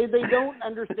mean, they don't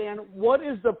understand what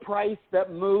is the price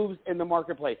that moves in the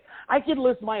marketplace. I could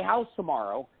list my house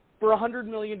tomorrow for $100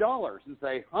 million and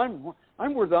say, I'm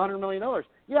worth $100 million.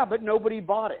 Yeah, but nobody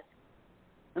bought it.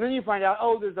 And then you find out,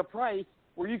 there's a price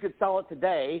where you could sell it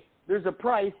today. There's a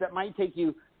price that might take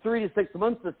you 3 to 6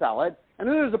 months to sell it. And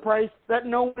then there's a price that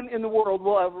no one in the world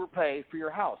will ever pay for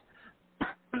your house.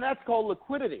 And that's called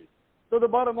liquidity. So the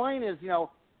bottom line is,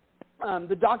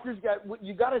 the doctors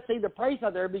you got to say the price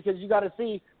out there because you got to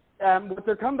see what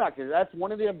their comeback is. That's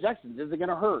one of the objections. Is it going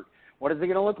to hurt? What is it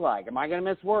going to look like? Am I going to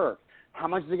miss work? How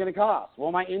much is it going to cost?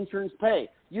 Will my insurance pay?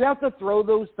 You have to throw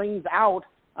those things out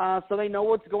so they know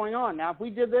what's going on. Now, if we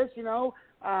did this,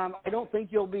 I don't think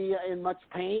you'll be in much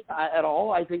pain at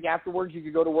all. I think afterwards you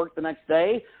could go to work the next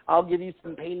day. I'll give you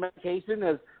some pain medication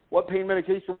as what pain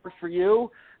medication works for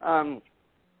you.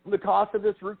 The cost of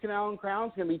this root canal and crown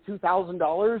is going to be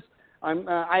 $2,000.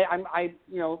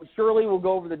 Shirley will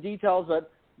go over the details,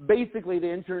 but basically the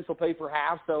insurance will pay for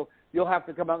half, so you'll have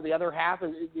to come up with the other half.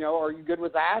 And, are you good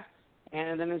with that?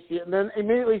 And then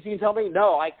immediately she can tell me,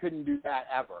 no, I couldn't do that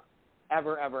ever.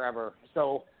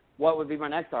 So what would be my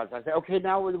next thought? I say, okay,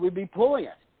 now we'd be pulling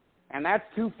it, and that's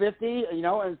 $250.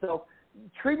 And so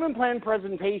treatment plan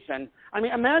presentation. I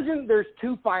mean, imagine there's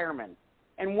 2 firemen,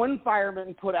 and one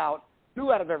fireman put out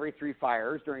 2 out of every 3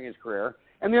 fires during his career,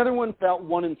 and the other one put out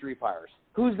 1 in 3 fires.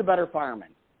 Who's the better fireman?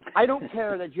 I don't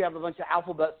care that you have a bunch of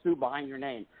alphabet soup behind your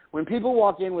name. When people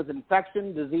walk in with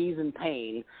infection, disease, and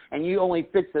pain, and you only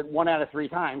fix it 1 out of 3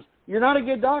 times, you're not a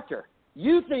good doctor.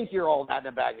 You think you're all that in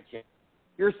a bag of chips.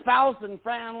 Your spouse and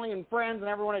family and friends and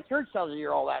everyone at church tells you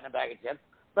you're all that in a bag of chips,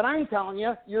 but I'm telling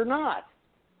you, you're not.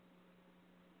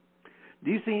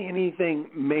 Do you see anything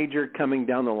major coming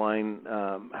down the line,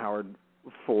 Howard,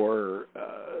 for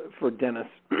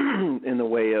dentists in the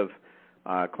way of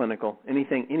clinical? Any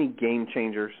game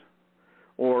changers?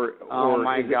 Oh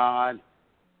my God.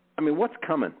 I mean, what's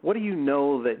coming? What do you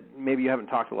know that maybe you haven't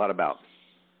talked a lot about?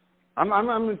 I'm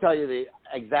going to tell you the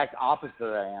exact opposite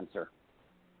of that answer.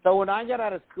 So when I got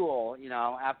out of school,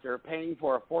 after paying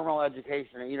for a formal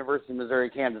education at University of Missouri,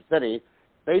 Kansas City,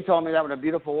 they told me that when a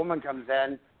beautiful woman comes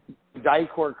in,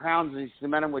 die-core crowns and you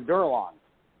cement them with Duralon.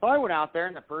 So I went out there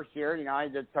in the first year, I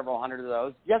did several hundred of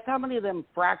those. Guess how many of them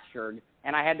fractured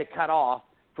and I had to cut off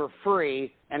for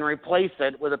free and replace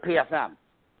it with a PFM?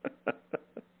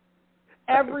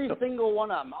 Every single one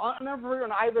of them. I'll never forget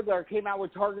when Ivor came out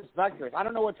with Targus Vectors. I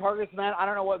don't know what Targus meant. I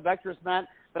don't know what Vectors meant.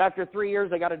 But after 3 years,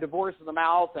 they got a divorce in the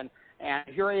mouth, and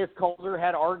Hurius Colzer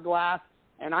had art glass.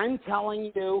 And I'm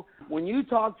telling you, when you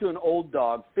talk to an old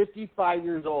dog, 55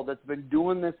 years old, that's been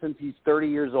doing this since he's 30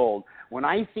 years old, when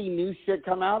I see new shit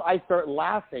come out, I start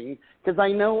laughing because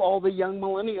I know all the young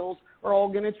millennials are all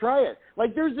going to try it.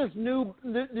 Like there's this new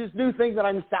thing that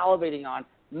I'm salivating on.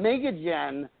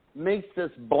 MegaGen makes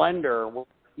this blender.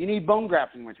 You need bone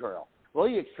grafting material. Well,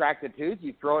 you extract the tooth,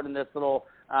 you throw it in this little,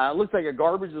 looks like a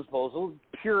garbage disposal,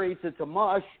 purees it to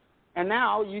mush, and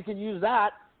now you can use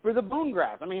that for the bone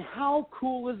graft. I mean, how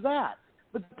cool is that?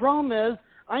 But the problem is,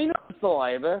 I know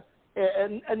saliva,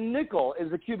 a nickel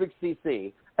is a cubic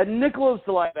cc. A nickel of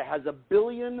saliva has 1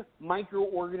 billion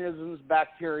microorganisms,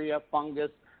 bacteria,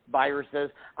 fungus, viruses.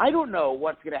 I don't know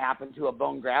what's going to happen to a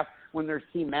bone graft when there's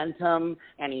cementum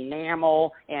and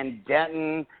enamel and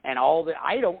dentin and all that.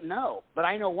 I don't know. But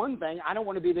I know one thing. I don't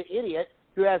want to be the idiot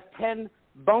who has 10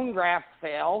 bone grafts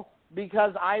fail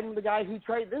because I'm the guy who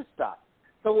tried this stuff.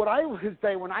 So what I would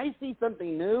say, when I see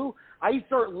something new, I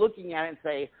start looking at it and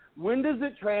say, when does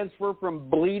it transfer from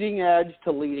bleeding edge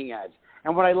to leading edge?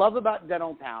 And what I love about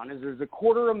Dentaltown is there's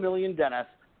 250,000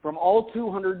 dentists from all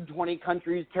 220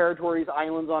 countries, territories,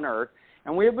 islands on Earth,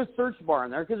 and we have a search bar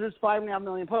in there because there's 5.5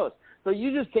 million posts. So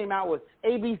you just came out with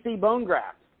ABC bone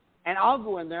grafts, and I'll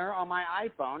go in there on my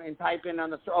iPhone and type in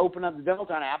open up the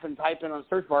Dentaltown app and type in on the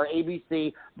search bar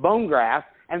ABC bone graft,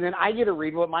 and then I get to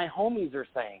read what my homies are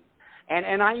saying.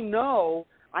 And I know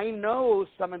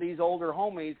some of these older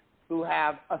homies who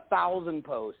have 1,000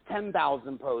 posts,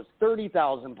 10,000 posts,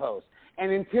 30,000 posts. And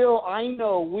until I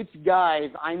know which guys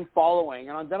I'm following,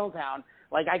 and on Dentaltown,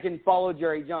 like I can follow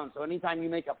Jerry Jones. So anytime you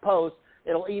make a post,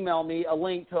 it'll email me a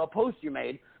link to a post you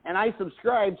made. And I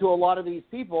subscribe to a lot of these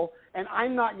people, and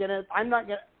I'm not gonna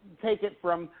take it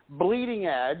from bleeding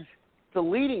edge to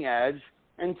leading edge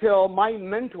until my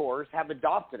mentors have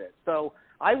adopted it. So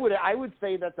I would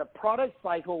say that the product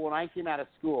cycle when I came out of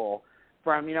school,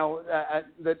 from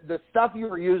the stuff you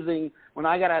were using when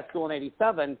I got out of school in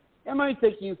 '87, it might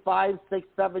take you 5, 6,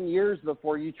 7 years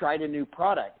before you tried a new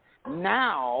product.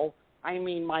 Now, I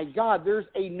mean, my God, there's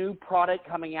a new product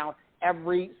coming out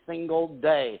every single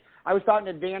day. I was talking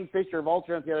to Dan Fisher of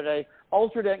Ultradent the other day.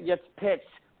 Ultradent gets pitched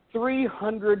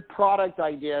 300 product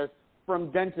ideas from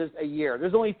dentists a year.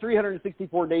 There's only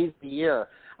 364 days a year.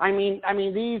 I mean,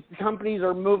 these companies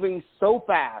are moving so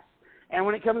fast. And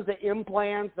when it comes to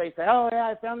implants, they say, oh, yeah,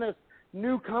 I found this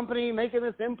new company making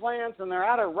this implants, and they're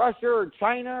out of Russia or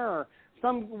China or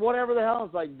some whatever the hell.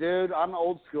 It's like, dude, I'm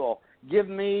old school. Give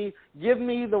me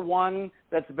the one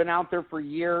that's been out there for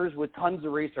years with tons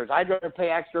of research. I'd rather pay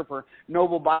extra for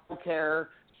Noble BioCare,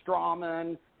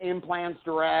 Straumann, Implants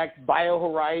Direct,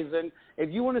 BioHorizon.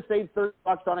 If you want to save $30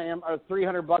 on or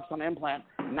 $300 on an implant,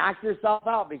 knock yourself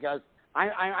out, because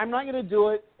I'm not going to do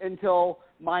it until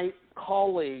my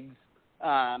colleagues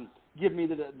give me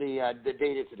the data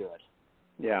to do it.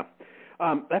 Yeah,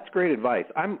 that's great advice.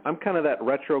 I'm kind of that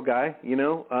retro guy,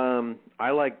 I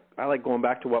like going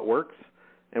back to what works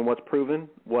and what's proven,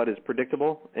 what is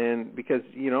predictable, and because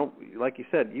like you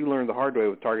said, you learned the hard way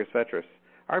with Targus Vectors.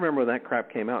 I remember when that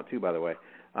crap came out too. By the way, it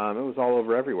was all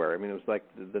over everywhere. I mean, it was like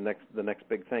the next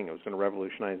big thing. It was going to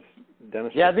revolutionize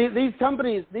dentistry. Yeah, these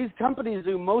companies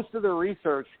do most of their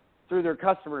research through their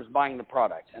customers buying the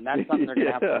product, and that's something they're going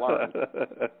to have to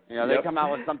learn. They come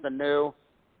out with something new.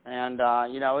 And,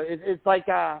 it's like,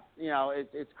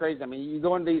 it's crazy. I mean, you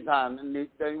go into these,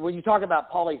 when you talk about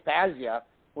polyphagia,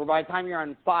 where by the time you're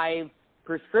on 5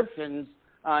 prescriptions,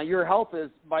 your health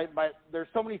is, there's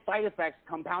so many side effects,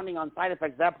 compounding on side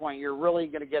effects, at that point, you're really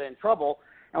going to get in trouble.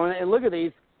 And when they look at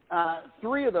these,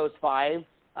 3 of those 5,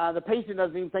 the patient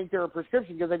doesn't even think they're a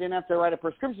prescription because they didn't have to write a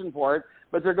prescription for it,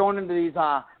 but they're going into these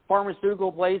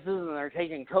pharmaceutical places, and they're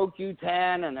taking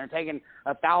CoQ10, and they're taking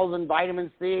 1,000 vitamin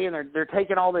C, and they're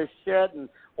taking all this shit and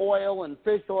oil and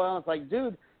fish oil. It's like,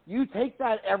 dude, you take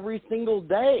that every single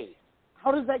day.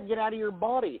 How does that get out of your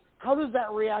body? How does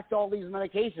that react to all these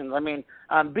medications? I mean,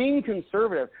 being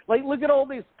conservative. Like, look at all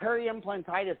these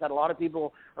peri-implantitis that a lot of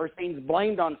people are saying is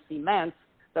blamed on cement.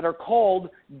 that are called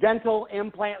dental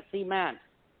implant cement.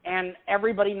 And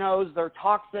everybody knows they're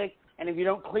toxic, and if you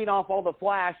don't clean off all the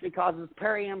flash, it causes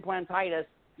peri-implantitis,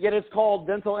 yet it's called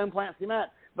dental implant cement.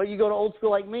 But you go to old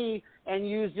school like me and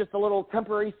use just a little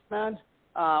temporary cement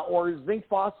or zinc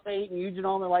phosphate and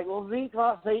eugenol, and they're like, well, zinc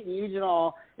phosphate and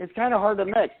eugenol, it's kind of hard to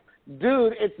mix.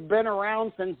 Dude, it's been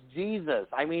around since Jesus.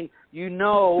 I mean, you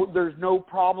know there's no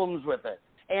problems with it.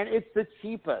 And it's the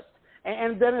cheapest.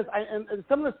 And then and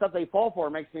some of the stuff they fall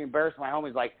for makes me embarrass my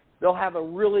homies. Like, they'll have a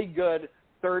really good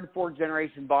third, fourth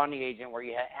generation bonding agent where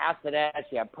you have acid etch,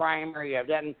 you have primer, you have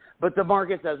dentin, but the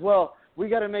market says, well, we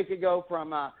got to make it go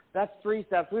from that's 3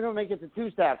 steps. We don't make it to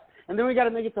 2 steps. And then we got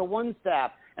to make it to 1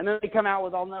 step. And then they come out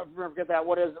with, I'll never forget that.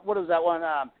 What is that one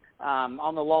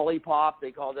on the lollipop?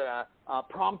 They called it a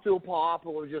Prompto Pop. It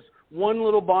was just one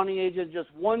little bonding agent,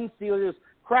 just one seal, just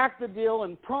crack the deal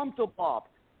and Prompto Pop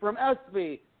from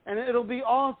SB, and it'll be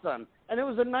awesome. And it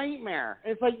was a nightmare.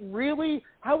 It's like, really?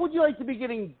 How would you like to be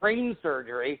getting brain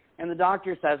surgery? And the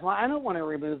doctor says, well, I don't want to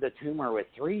remove the tumor with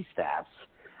 3 steps.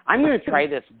 I'm going to try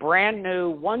this brand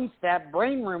new 1-step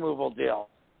brain removal deal.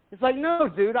 It's like, no,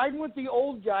 dude, I'm with the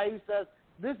old guy who says,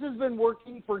 this has been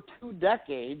working for 2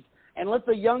 decades, and let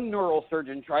the young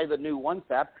neurosurgeon try the new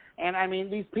 1-step. And, I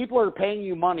mean, these people are paying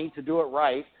you money to do it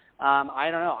right. I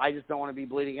don't know. I just don't want to be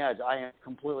bleeding edge. I am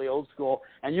completely old school,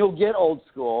 and you'll get old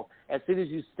school as soon as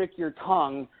you stick your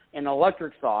tongue in an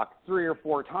electric sock 3 or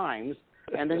 4 times,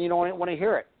 and then you don't want to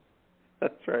hear it.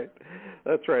 That's right.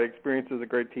 That's right. Experience is a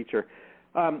great teacher.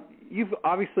 You've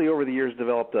obviously over the years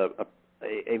developed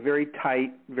a very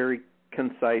tight, very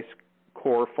concise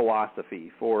core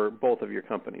philosophy for both of your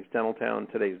companies,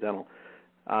 Dentaltown, Today's Dental.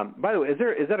 By the way,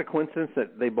 is that a coincidence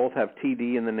that they both have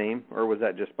TD in the name, or was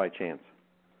that just by chance?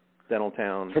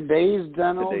 Dentaltown. Today's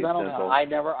Dental. I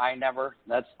never.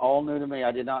 That's all new to me.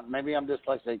 I did not. Maybe I'm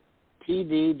dyslexic.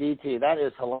 TDDT. That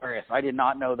is hilarious. I did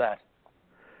not know that.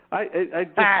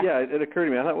 It occurred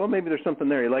to me. I thought, well, maybe there's something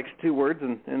there. He likes 2 words,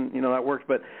 and you know that works.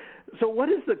 But so, what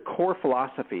is the core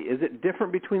philosophy? Is it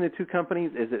different between the 2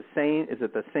 companies? Is it same? Is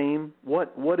it the same?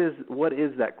 What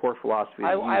is that core philosophy?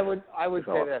 I would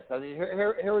say this.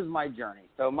 Here was my journey.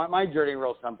 So my journey,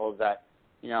 real simple, is that,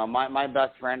 you know, my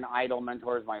best friend, idol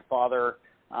mentor, is my father.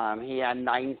 He had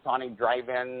 9 Sonic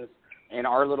drive-ins. In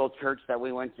our little church that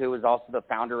we went to, was also the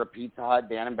founder of Pizza Hut,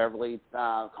 Dan and Beverly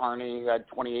Carney, who had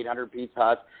 2,800 Pizza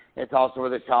Huts. It's also where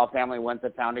the Chow family went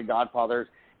that founded Godfathers.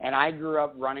 And I grew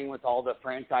up running with all the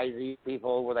franchisee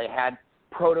people where they had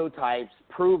prototypes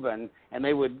proven, and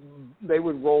they would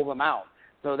roll them out.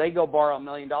 So they go borrow $1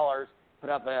 million, put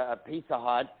up a Pizza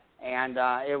Hut, and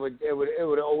it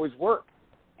would always work.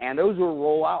 And those were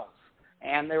rollouts.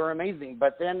 And they were amazing.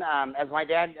 But then as my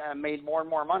dad made more and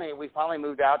more money, we finally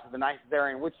moved out to the nicest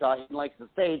area in Wichita, in Lakes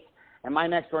Estates. And my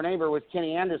next-door neighbor was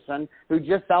Kenny Anderson, who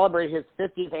just celebrated his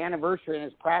 50th anniversary in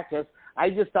his practice. I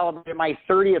just celebrated my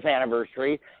 30th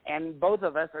anniversary, and both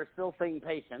of us are still seeing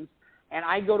patients. And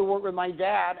I'd go to work with my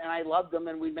dad, and I loved him,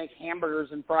 and we'd make hamburgers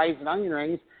and fries and onion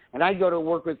rings. And I'd go to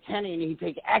work with Kenny, and he'd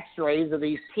take x-rays of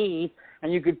these teeth,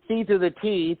 and you could see through the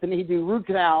teeth, and he'd do root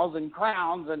canals and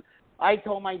crowns. And I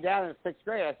told my dad in 6th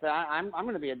grade, I said, I'm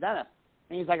going to be a dentist.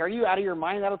 And he's like, are you out of your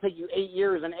mind? That'll take you 8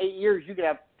 years. In 8 years, you could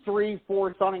have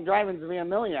 3-4 Sonic drive-ins and be a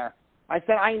millionaire. I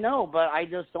said, I know, but I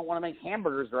just don't want to make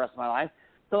hamburgers the rest of my life.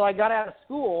 So I got out of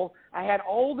school. I had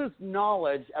all this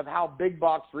knowledge of how big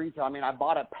box retail. I mean, I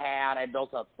bought a pad. I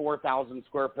built a 4,000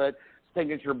 square foot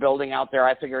signature building out there.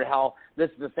 I figured how this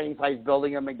is the same size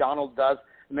building that McDonald's does.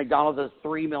 And McDonald's does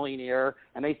 $3 million a year,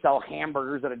 and they sell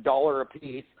hamburgers at $1 a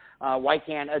piece. Why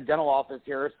can't a dental office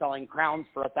here selling crowns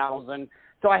for $1,000?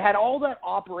 So I had all that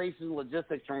operations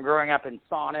logistics from growing up in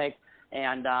Sonic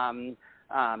and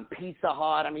Pizza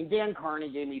Hut. I mean, Dan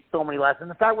Carney gave me so many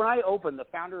lessons. In fact, when I opened, the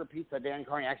founder of Pizza, Dan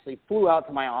Carney, actually flew out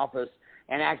to my office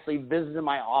and actually visited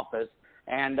my office.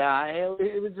 And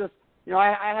it was just, you know,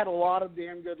 I had a lot of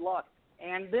damn good luck.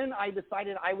 And then I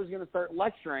decided I was going to start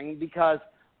lecturing because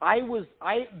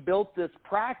I built this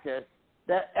practice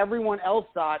that everyone else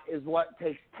thought is what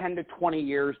takes 10 to 20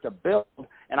 years to build,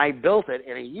 and I built it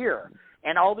in a year.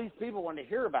 And all these people wanted to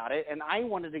hear about it, and I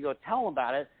wanted to go tell them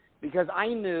about it because I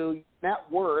knew net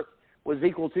worth was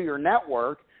equal to your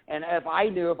network, and if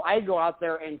I go out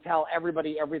there and tell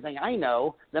everybody everything I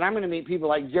know, then I'm going to meet people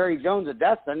like Jerry Jones at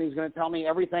Destin. He's going to tell me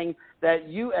everything that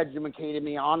you educated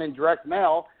me on in direct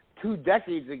mail 2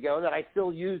 decades ago that I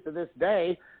still use to this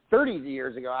day, 30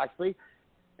 years ago actually.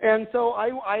 And so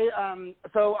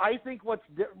I think what's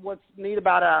neat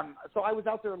about so I was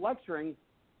out there lecturing,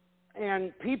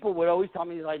 and people would always tell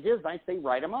me these ideas, and I'd say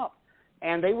write them up,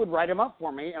 and they would write them up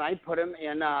for me, and I'd put them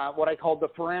in what I called the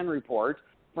Ferran report,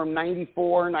 from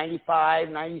 94, 95,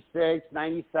 96,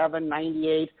 97,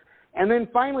 98. And then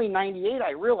finally 98,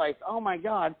 I realized, oh, my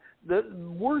God, the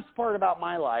worst part about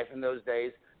my life in those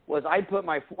days was I'd put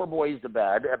my 4 boys to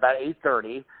bed about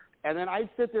 8:30, and then I'd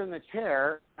sit there in the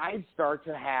chair. I'd start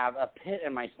to have a pit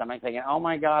in my stomach thinking, oh,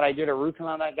 my God, I did a root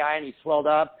canal on that guy and he swelled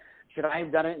up. Should I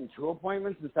have done it in 2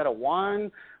 appointments instead of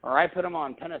 1? Or I put him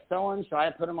on penicillin. Should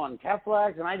I put him on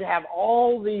Keflex? And I'd have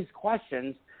all these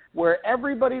questions where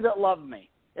everybody that loved me,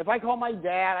 if I called my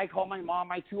dad, I called my mom,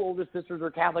 my 2 oldest sisters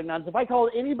were Catholic nuns. If I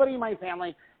called anybody in my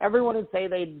family, everyone would say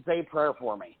they'd say prayer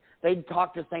for me. They'd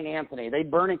talk to St. Anthony.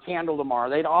 They'd burn a candle tomorrow.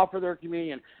 They'd offer their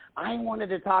communion. I wanted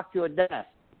to talk to a dentist.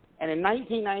 And in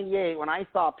 1998, when I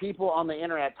saw people on the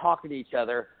internet talking to each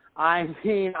other, I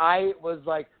mean, I was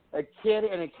like a kid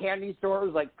in a candy store. It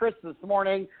was like Chris this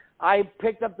morning. I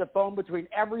picked up the phone between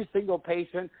every single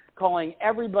patient, calling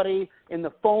everybody in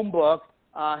the phone book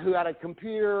who had a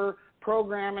computer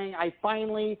programming. I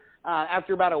finally,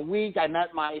 after about a week, I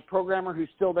met my programmer who's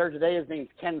still there today. His name's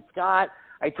Ken Scott.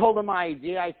 I told him my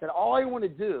idea. I said, all I want to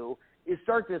do is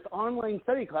start this online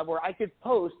study club where I could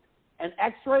post an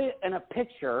x-ray and a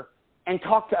picture and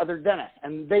talk to other dentists,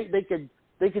 and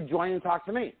they could join and talk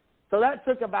to me. So that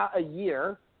took about a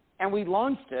year, and we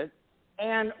launched it.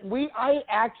 And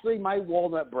my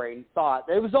walnut brain thought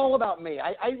it was all about me.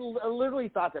 I literally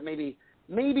thought that maybe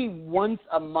once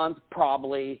a month,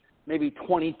 probably maybe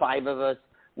 25 of us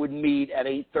would meet at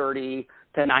 8:30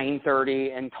 to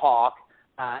 9:30 and talk.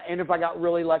 And if I got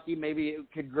really lucky, maybe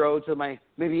it could grow to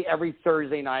maybe every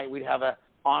Thursday night we'd have a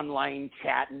online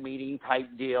chat and meeting type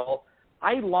deal.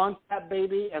 I launched that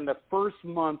baby, and the first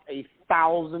month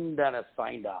 1,000 dentists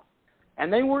signed up.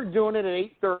 And they weren't doing it at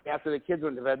 8:30 after the kids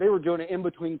went to bed. They were doing it in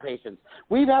between patients.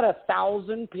 We've had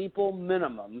 1,000 people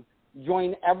minimum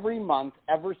join every month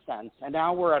ever since, and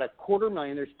now we're at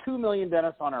 250,000. There's 2 million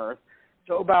dentists on Earth,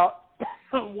 so about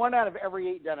 1 out of every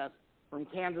 8 dentists from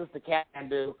Kansas to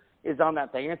Kathmandu is on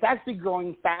that thing. And it's actually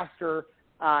growing faster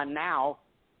now.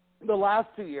 The last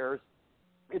 2 years,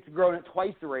 it's grown at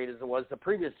twice the rate as it was the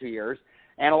previous 2 years.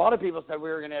 And a lot of people said we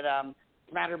were going to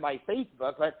smattered by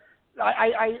Facebook, but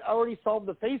I already solved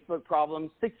the Facebook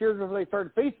problem 6 years before they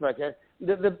started Facebook.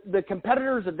 The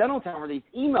competitors of Dentaltown were these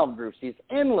email groups, these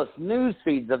endless news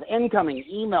feeds of incoming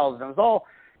emails. And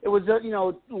it was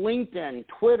LinkedIn,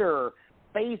 Twitter,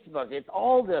 Facebook. It's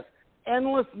all this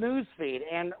endless news feed.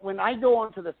 And when I go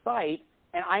onto the site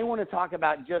and I want to talk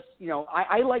about just,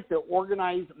 I like the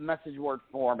organized message board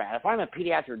format. If I'm a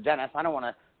pediatric dentist, I don't want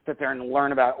to sit there and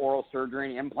learn about oral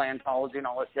surgery and implantology and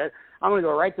all this shit. I'm going to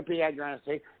go right to pediatric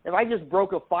dentistry. If I just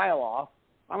broke a file off,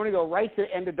 I'm going to go right to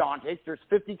endodontics. There's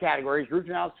 50 categories, root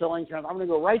canals, fillings. I'm going to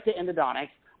go right to endodontics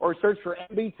or search for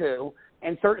MB2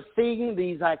 and start seeing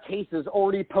these cases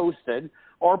already posted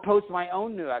or post my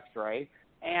own new x-ray.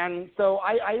 And so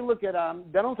I look at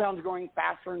Dentaltown's growing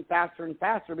faster and faster and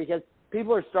faster because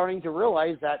people are starting to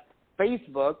realize that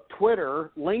Facebook,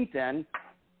 Twitter, LinkedIn,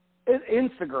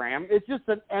 Instagram, it's just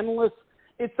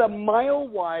it's a mile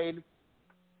wide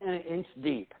and an inch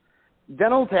deep.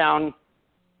 Dentaltown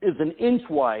is an inch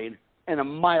wide and a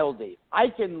mile deep. I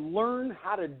can learn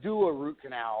how to do a root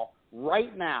canal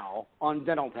right now on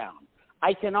Dentaltown.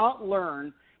 I cannot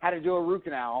learn how to do a root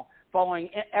canal following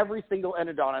every single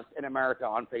endodontist in America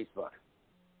on Facebook.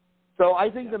 So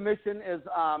I think the mission is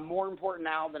more important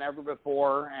now than ever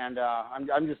before, and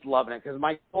I'm just loving it because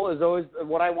my goal is always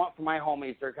what I want for my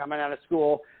homies. They're coming out of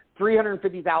school,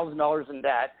 $350,000 in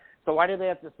debt. So why do they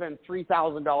have to spend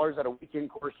 $3,000 at a weekend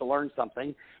course to learn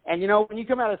something? And, when you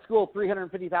come out of school,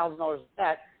 $350,000 in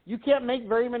debt, you can't make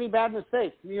very many bad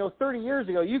mistakes. 30 years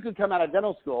ago, you could come out of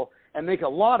dental school and make a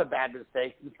lot of bad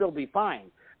mistakes and still be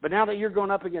fine. But now that you're going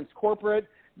up against corporate,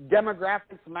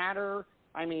 demographics matter.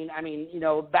 I mean,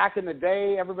 back in the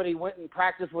day, everybody went and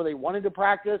practiced where they wanted to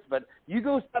practice, but you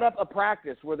go set up a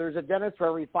practice where there's a dentist for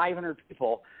every 500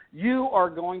 people, you are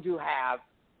going to have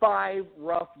 5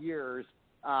 rough years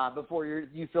before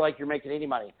you feel like you're making any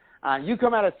money. You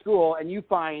come out of school and you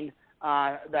find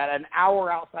that an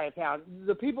hour outside of town,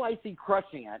 the people I see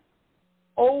crushing it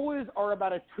always are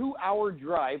about a 2-hour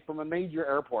drive from a major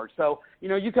airport. So,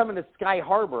 you come into Sky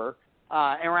Harbor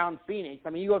around Phoenix. I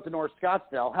mean, you go up to North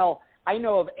Scottsdale. Hell, I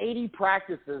know of 80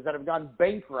 practices that have gone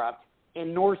bankrupt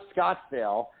in North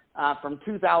Scottsdale from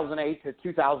 2008 to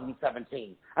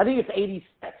 2017. I think it's 86.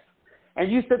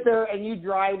 And you sit there and you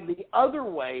drive the other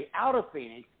way out of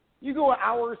Phoenix. You go an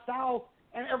hour south,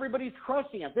 and everybody's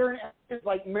crushing it. They're in areas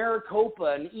like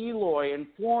Maricopa and Eloy and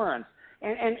Florence.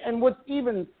 And what's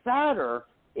even sadder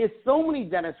is so many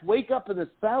dentists wake up in the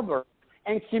suburbs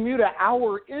and commute an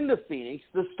hour into Phoenix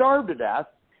to starve to death,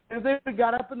 And if they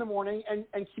got up in the morning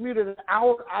and commuted an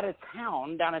hour out of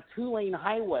town down a 2-lane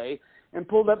highway and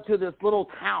pulled up to this little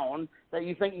town that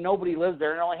you think nobody lives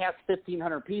there and it only has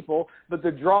 1,500 people, but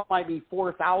the draw might be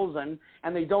 4,000,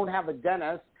 and they don't have a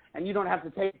dentist, and you don't have to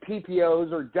take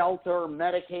PPOs or Delta or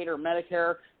Medicaid or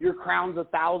Medicare. Your crown's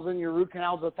 $1,000, your root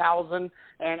canal's $1,000,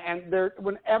 and there,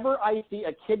 whenever I see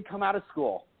a kid come out of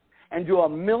school and do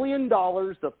 $1 million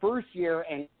the first year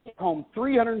and take home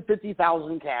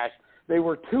 $350,000 cash, they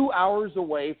were 2 hours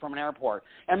away from an airport.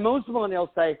 And most millennials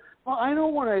say, "Well, I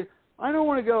don't want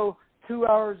to go 2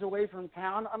 hours away from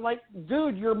town." I'm like,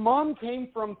 dude, your mom came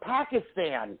from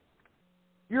Pakistan.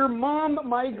 Your mom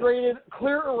migrated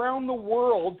clear around the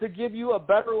world to give you a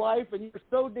better life, and you're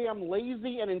so damn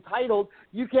lazy and entitled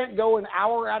you can't go an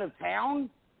hour out of town?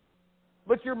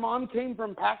 But your mom came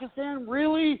from Pakistan?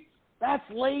 Really? That's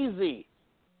lazy.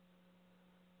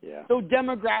 Yeah. So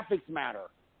demographics matter.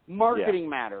 Marketing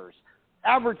matters.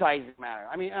 Advertising matters.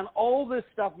 I mean, and all this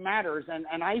stuff matters,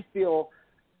 and I feel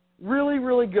really,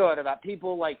 really good about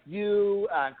people like you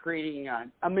creating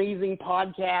amazing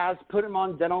podcasts, put them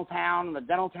on Dentaltown and the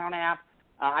Dentaltown app.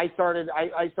 I started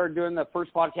doing the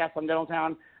first podcast on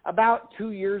Dentaltown about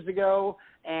 2 years ago,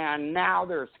 and now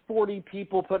there's 40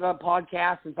 people putting up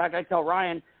podcasts. In fact, I tell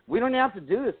Ryan, we don't have to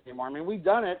do this anymore. I mean, we've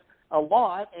done it a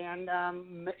lot, and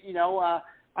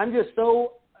I get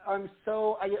so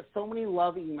many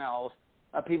love emails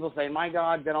of people saying, "My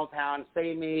God, Dentaltown,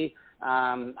 save me.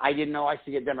 I didn't know I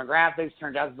should get demographics.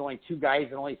 Turns out there's only 2 guys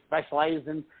that only specialize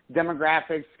in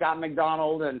demographics, Scott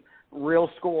McDonald and Real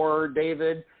Score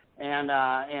David. And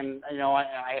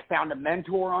I found a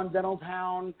mentor on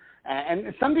Dentaltown."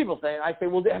 And some people say, I say,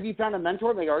 "Well, have you found a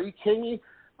mentor?" They go, "Are you kidding me?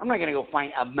 I'm not going to go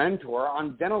find a mentor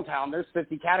on Dentaltown. There's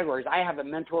 50 categories. I have a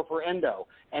mentor for endo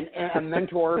and a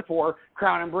mentor for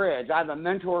crown and bridge. I have a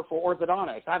mentor for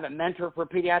orthodontics. I have a mentor for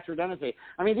pediatric dentistry."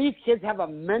 I mean, these kids have a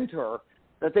mentor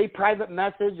that they private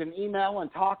message and email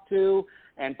and talk to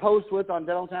and post with on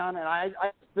Dentaltown. And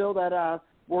I feel that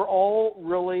we're all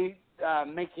really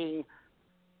making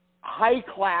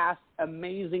high-class,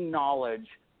 amazing knowledge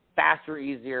faster,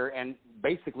 easier, and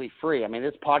basically free. I mean,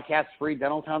 this podcast's free.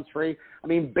 Dentaltown's free. I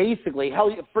mean, basically,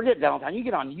 hell, forget Dentaltown. You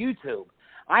get on YouTube.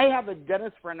 I have a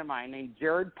dentist friend of mine named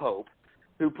Jared Pope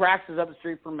who practices up the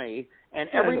street from me, and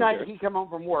every night he'd come home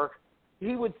from work,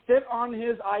 he would sit on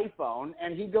his iPhone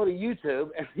and he'd go to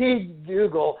YouTube and he'd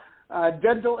Google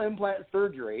dental implant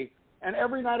surgery. And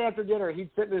every night after dinner, he'd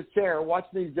sit in his chair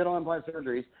watching these dental implant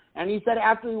surgeries. And he said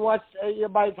after he watched,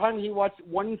 by the time he watched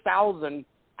 1,000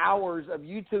 hours of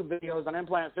YouTube videos on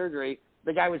implant surgery,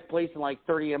 the guy was placing like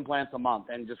 30 implants a month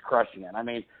and just crushing it. I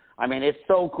mean, it's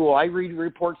so cool. I read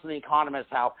reports in The Economist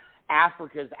how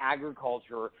Africa's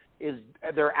agriculture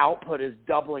their output is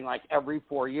doubling like every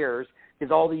 4 years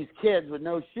because all these kids with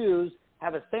no shoes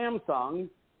have a Samsung,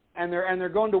 and they're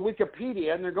going to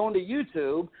Wikipedia and they're going to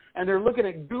YouTube and they're looking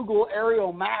at Google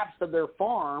aerial maps of their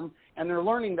farm, and they're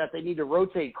learning that they need to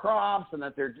rotate crops and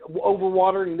that they're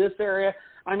overwatering this area.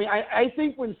 I mean, I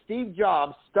think when Steve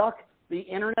Jobs stuck the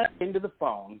internet into the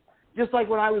phone, just like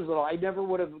when I was little, I never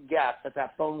would have guessed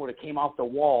that phone would have came off the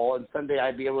wall and someday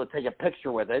I'd be able to take a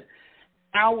picture with it.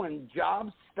 Now when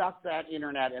Jobs stuck that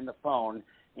internet in the phone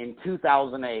in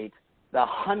 2008, the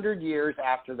 100 years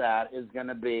after that is going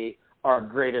to be our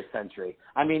greatest century.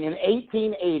 I mean, in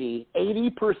 1880,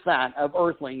 80% of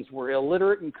Earthlings were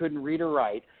illiterate and couldn't read or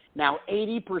write. Now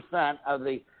 80% of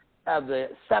the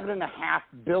 7.5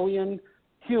 billion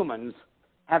humans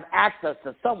have access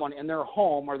to someone in their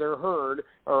home or their herd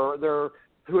or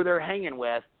who they're hanging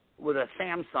with a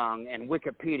Samsung and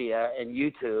Wikipedia and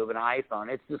YouTube and iPhone.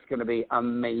 It's just going to be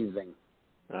amazing.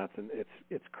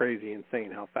 It's crazy,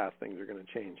 insane how fast things are going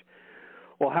to change.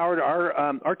 Well, Howard,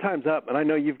 our time's up, and I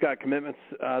know you've got commitments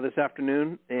this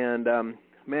afternoon. And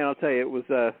man, I'll tell you, it was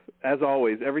as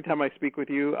always. Every time I speak with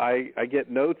you, I get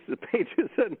notes, pages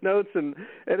and notes, and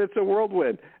it's a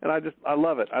whirlwind. And I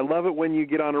love it. I love it when you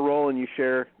get on a roll and you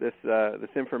share this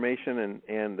information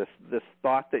and this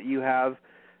thought that you have.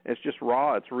 It's just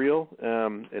raw. It's real.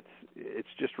 It's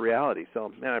just reality.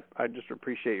 So, man, I just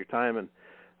appreciate your time, and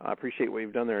I appreciate what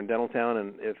you've done there in Dentaltown.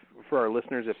 And for our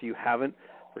listeners, if you haven't,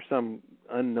 for some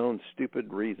unknown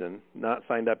stupid reason, not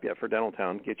signed up yet for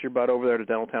Dentaltown, get your butt over there to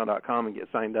dentaltown.com and get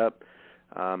signed up.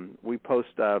 We post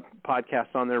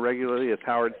podcasts on there regularly, as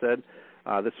Howard said.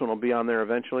 This one will be on there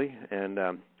eventually. And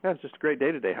it's just a great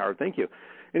day today, Howard. Thank you.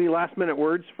 Any last-minute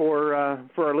words for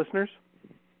our listeners?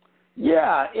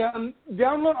 Yeah,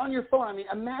 download on your phone. I mean,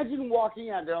 imagine walking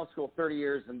out of dental school 30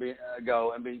 years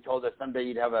ago and being told that someday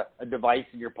you'd have a device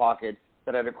in your pocket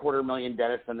that had 250,000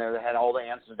 dentists in there that had all the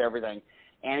answers to everything.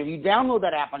 And if you download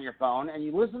that app on your phone and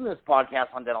you listen to this podcast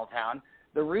on Dentaltown,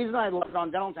 the reason I love it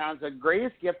on Dentaltown is the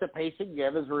greatest gift a patient can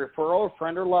give is a referral, a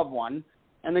friend, or loved one.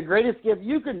 And the greatest gift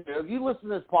you can do, if you listen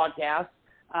to this podcast,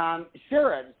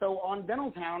 share it. So on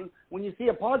Dentaltown, when you see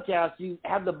a podcast, you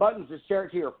have the buttons to share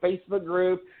it to your Facebook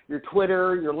group, your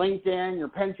Twitter, your LinkedIn, your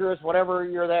Pinterest, whatever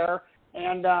you're there.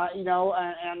 And,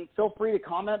 and feel free to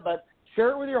comment, but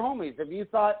share it with your homies. If you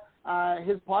thought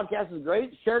his podcast is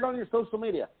great, share it on your social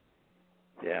media.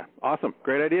 Yeah, awesome.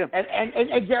 Great idea.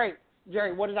 And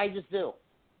Jerry, what did I just do?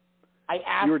 I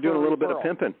asked You were doing for a little referral.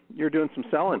 bit of pimping. You were doing some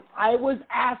selling. I was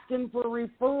asking for a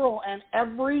referral, and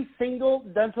every single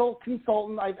dental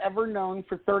consultant I've ever known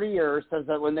for 30 years says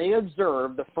that when they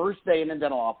observed the first day in a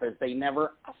dental office, they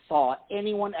never saw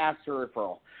anyone ask for a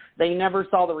referral. They never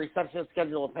saw the receptionist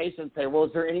schedule a patient say, well,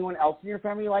 is there anyone else in your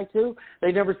family you'd like to?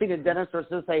 They've never seen a dentist or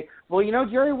just say, well,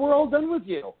 Jerry, we're all done with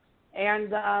you.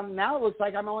 And now it looks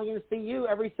like I'm only going to see you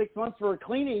every 6 months for a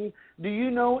cleaning. Do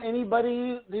you know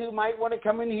anybody who might want to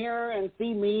come in here and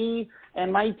see me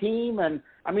and my team? And,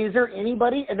 is there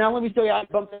anybody? And now let me show you how I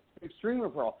bumped into extreme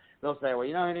referral. They'll say, well,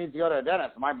 who needs to go to a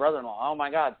dentist? My brother-in-law. Oh, my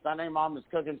God, Sunday mom was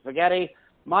cooking spaghetti.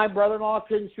 My brother-in-law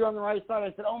couldn't chew on the right side.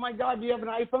 I said, oh, my God, do you have an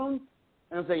iPhone?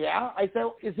 And they'll say, yeah. I said,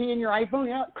 is he in your iPhone?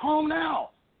 Yeah. Call him now.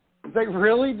 It's like,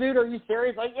 really, dude? Are you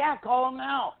serious? Like, yeah, call him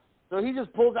now. So he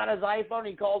just pulls out his iPhone.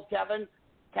 He calls Kevin.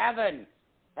 Kevin,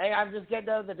 hey, I'm just getting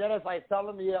to the dentist. I told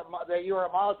him that you were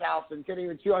at Molly's house and couldn't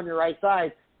even chew on your right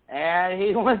side. And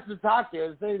he wants to talk to you.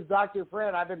 His name is Dr.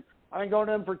 Fred. I've been going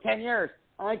to him for 10 years.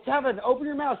 I'm like, Kevin, open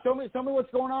your mouth. Show me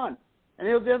what's going on. And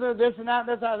he'll do this and that.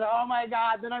 I said, oh, my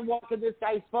God. Then I walk in this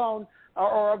guy's phone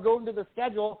or I'll go into the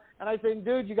schedule. And I say,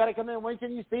 dude, you got to come in. When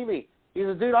can you see me? He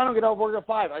says, dude, I don't get off work at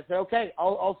 5. I say, okay,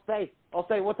 I'll stay. I'll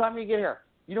say, what time do you get here?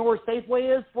 You know where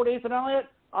Safeway is, 48th and Elliott?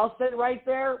 I'll sit right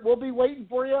there. We'll be waiting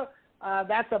for you.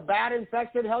 That's a bad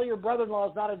infection. Hell, your brother-in-law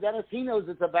is not a dentist. He knows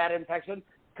it's a bad infection.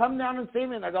 Come down and see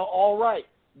me. And I go, all right.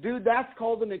 Dude, that's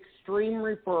called an extreme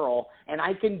referral, and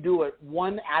I can do it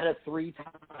 1 out of 3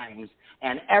 times.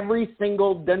 And every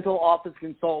single dental office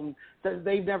consultant says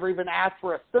they've never even asked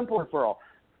for a simple referral.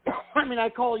 I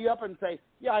call you up and say,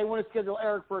 yeah, I want to schedule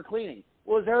Eric for a cleaning.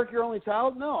 Well, is Eric your only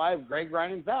child? No, I have Greg,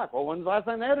 Ryan, and Zach. Well, when's the last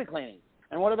time they had a cleaning?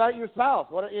 And what about your spouse?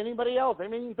 Anybody else?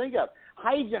 Anybody you can think of?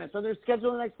 Hygienist. So they're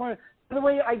scheduling the next point. By the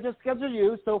way, I just scheduled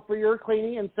you, so for your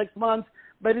cleaning in 6 months.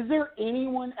 But is there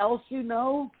anyone else you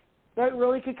know that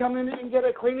really could come in and get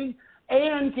a cleaning?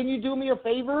 And can you do me a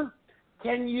favor?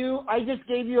 I just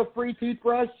gave you a free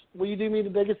toothbrush. Will you do me the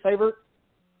biggest favor?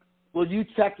 Will you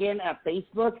check in at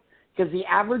Facebook? Because the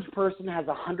average person has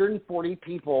 140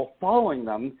 people following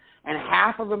them, and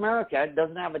half of America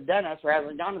doesn't have a dentist or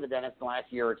hasn't gone to the dentist in the last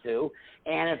year or two.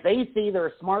 And if they see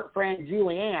their smart friend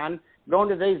Julianne going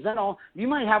to Dave's Dental, you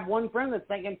might have one friend that's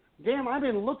thinking, damn, I've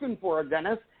been looking for a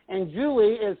dentist, and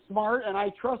Julie is smart, and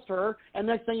I trust her. And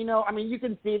next thing you know, you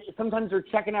can see it. Sometimes they're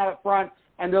checking out up front,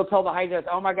 and they'll tell the hygienist,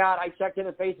 oh, my God, I checked in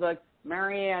at Facebook.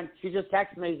 Marianne, she just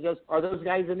texted me. She goes, are those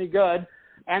guys any good?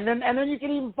 And then you can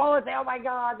even follow it and say, oh, my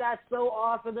God, that's so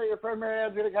awesome that your friend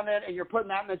Marianne's going to come in, and you're putting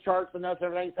that in the charts and notes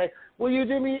and everything. Say, will you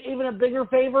do me even a bigger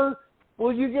favor?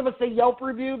 Will you give us a Yelp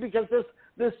review? Because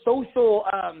this social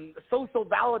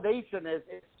validation is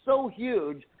so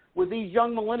huge with these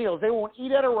young millennials. They won't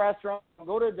eat at a restaurant,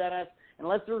 go to a dentist,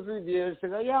 unless there's reviews. They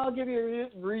go, yeah, I'll give you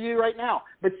a review right now.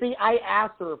 But see, I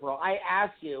asked the referral. I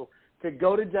asked you to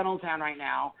go to Dentaltown right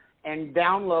now and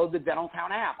download the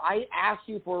Dentaltown app. I asked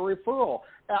you for a referral.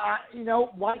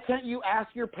 Why can't you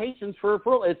ask your patients for a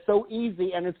referral? It's so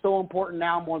easy, and it's so important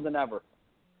now more than ever.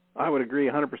 I would agree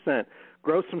 100%.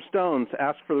 Grow some stones,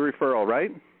 ask for the referral,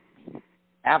 right?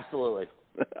 Absolutely.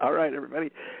 All right,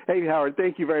 everybody. Hey, Howard,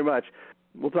 thank you very much.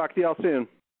 We'll talk to y'all soon.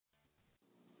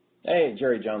 Hey,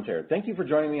 Jerry Jones here. Thank you for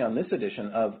joining me on this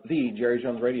edition of the Jerry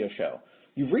Jones Radio Show.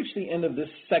 You've reached the end of this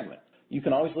segment. You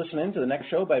can always listen in to the next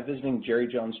show by visiting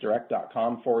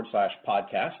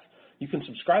jerryjonesdirect.com/podcast. You can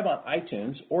subscribe on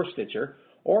iTunes or Stitcher,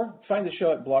 or find the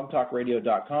show at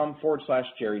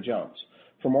blogtalkradio.com/jerryjones.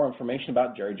 For more information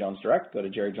about Jerry Jones Direct, go to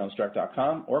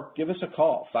jerryjonesdirect.com or give us a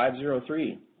call,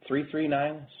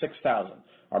 503-339-6000.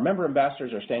 Our member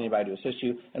ambassadors are standing by to assist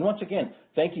you. And once again,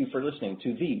 thank you for listening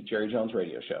to the Jerry Jones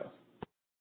Radio Show.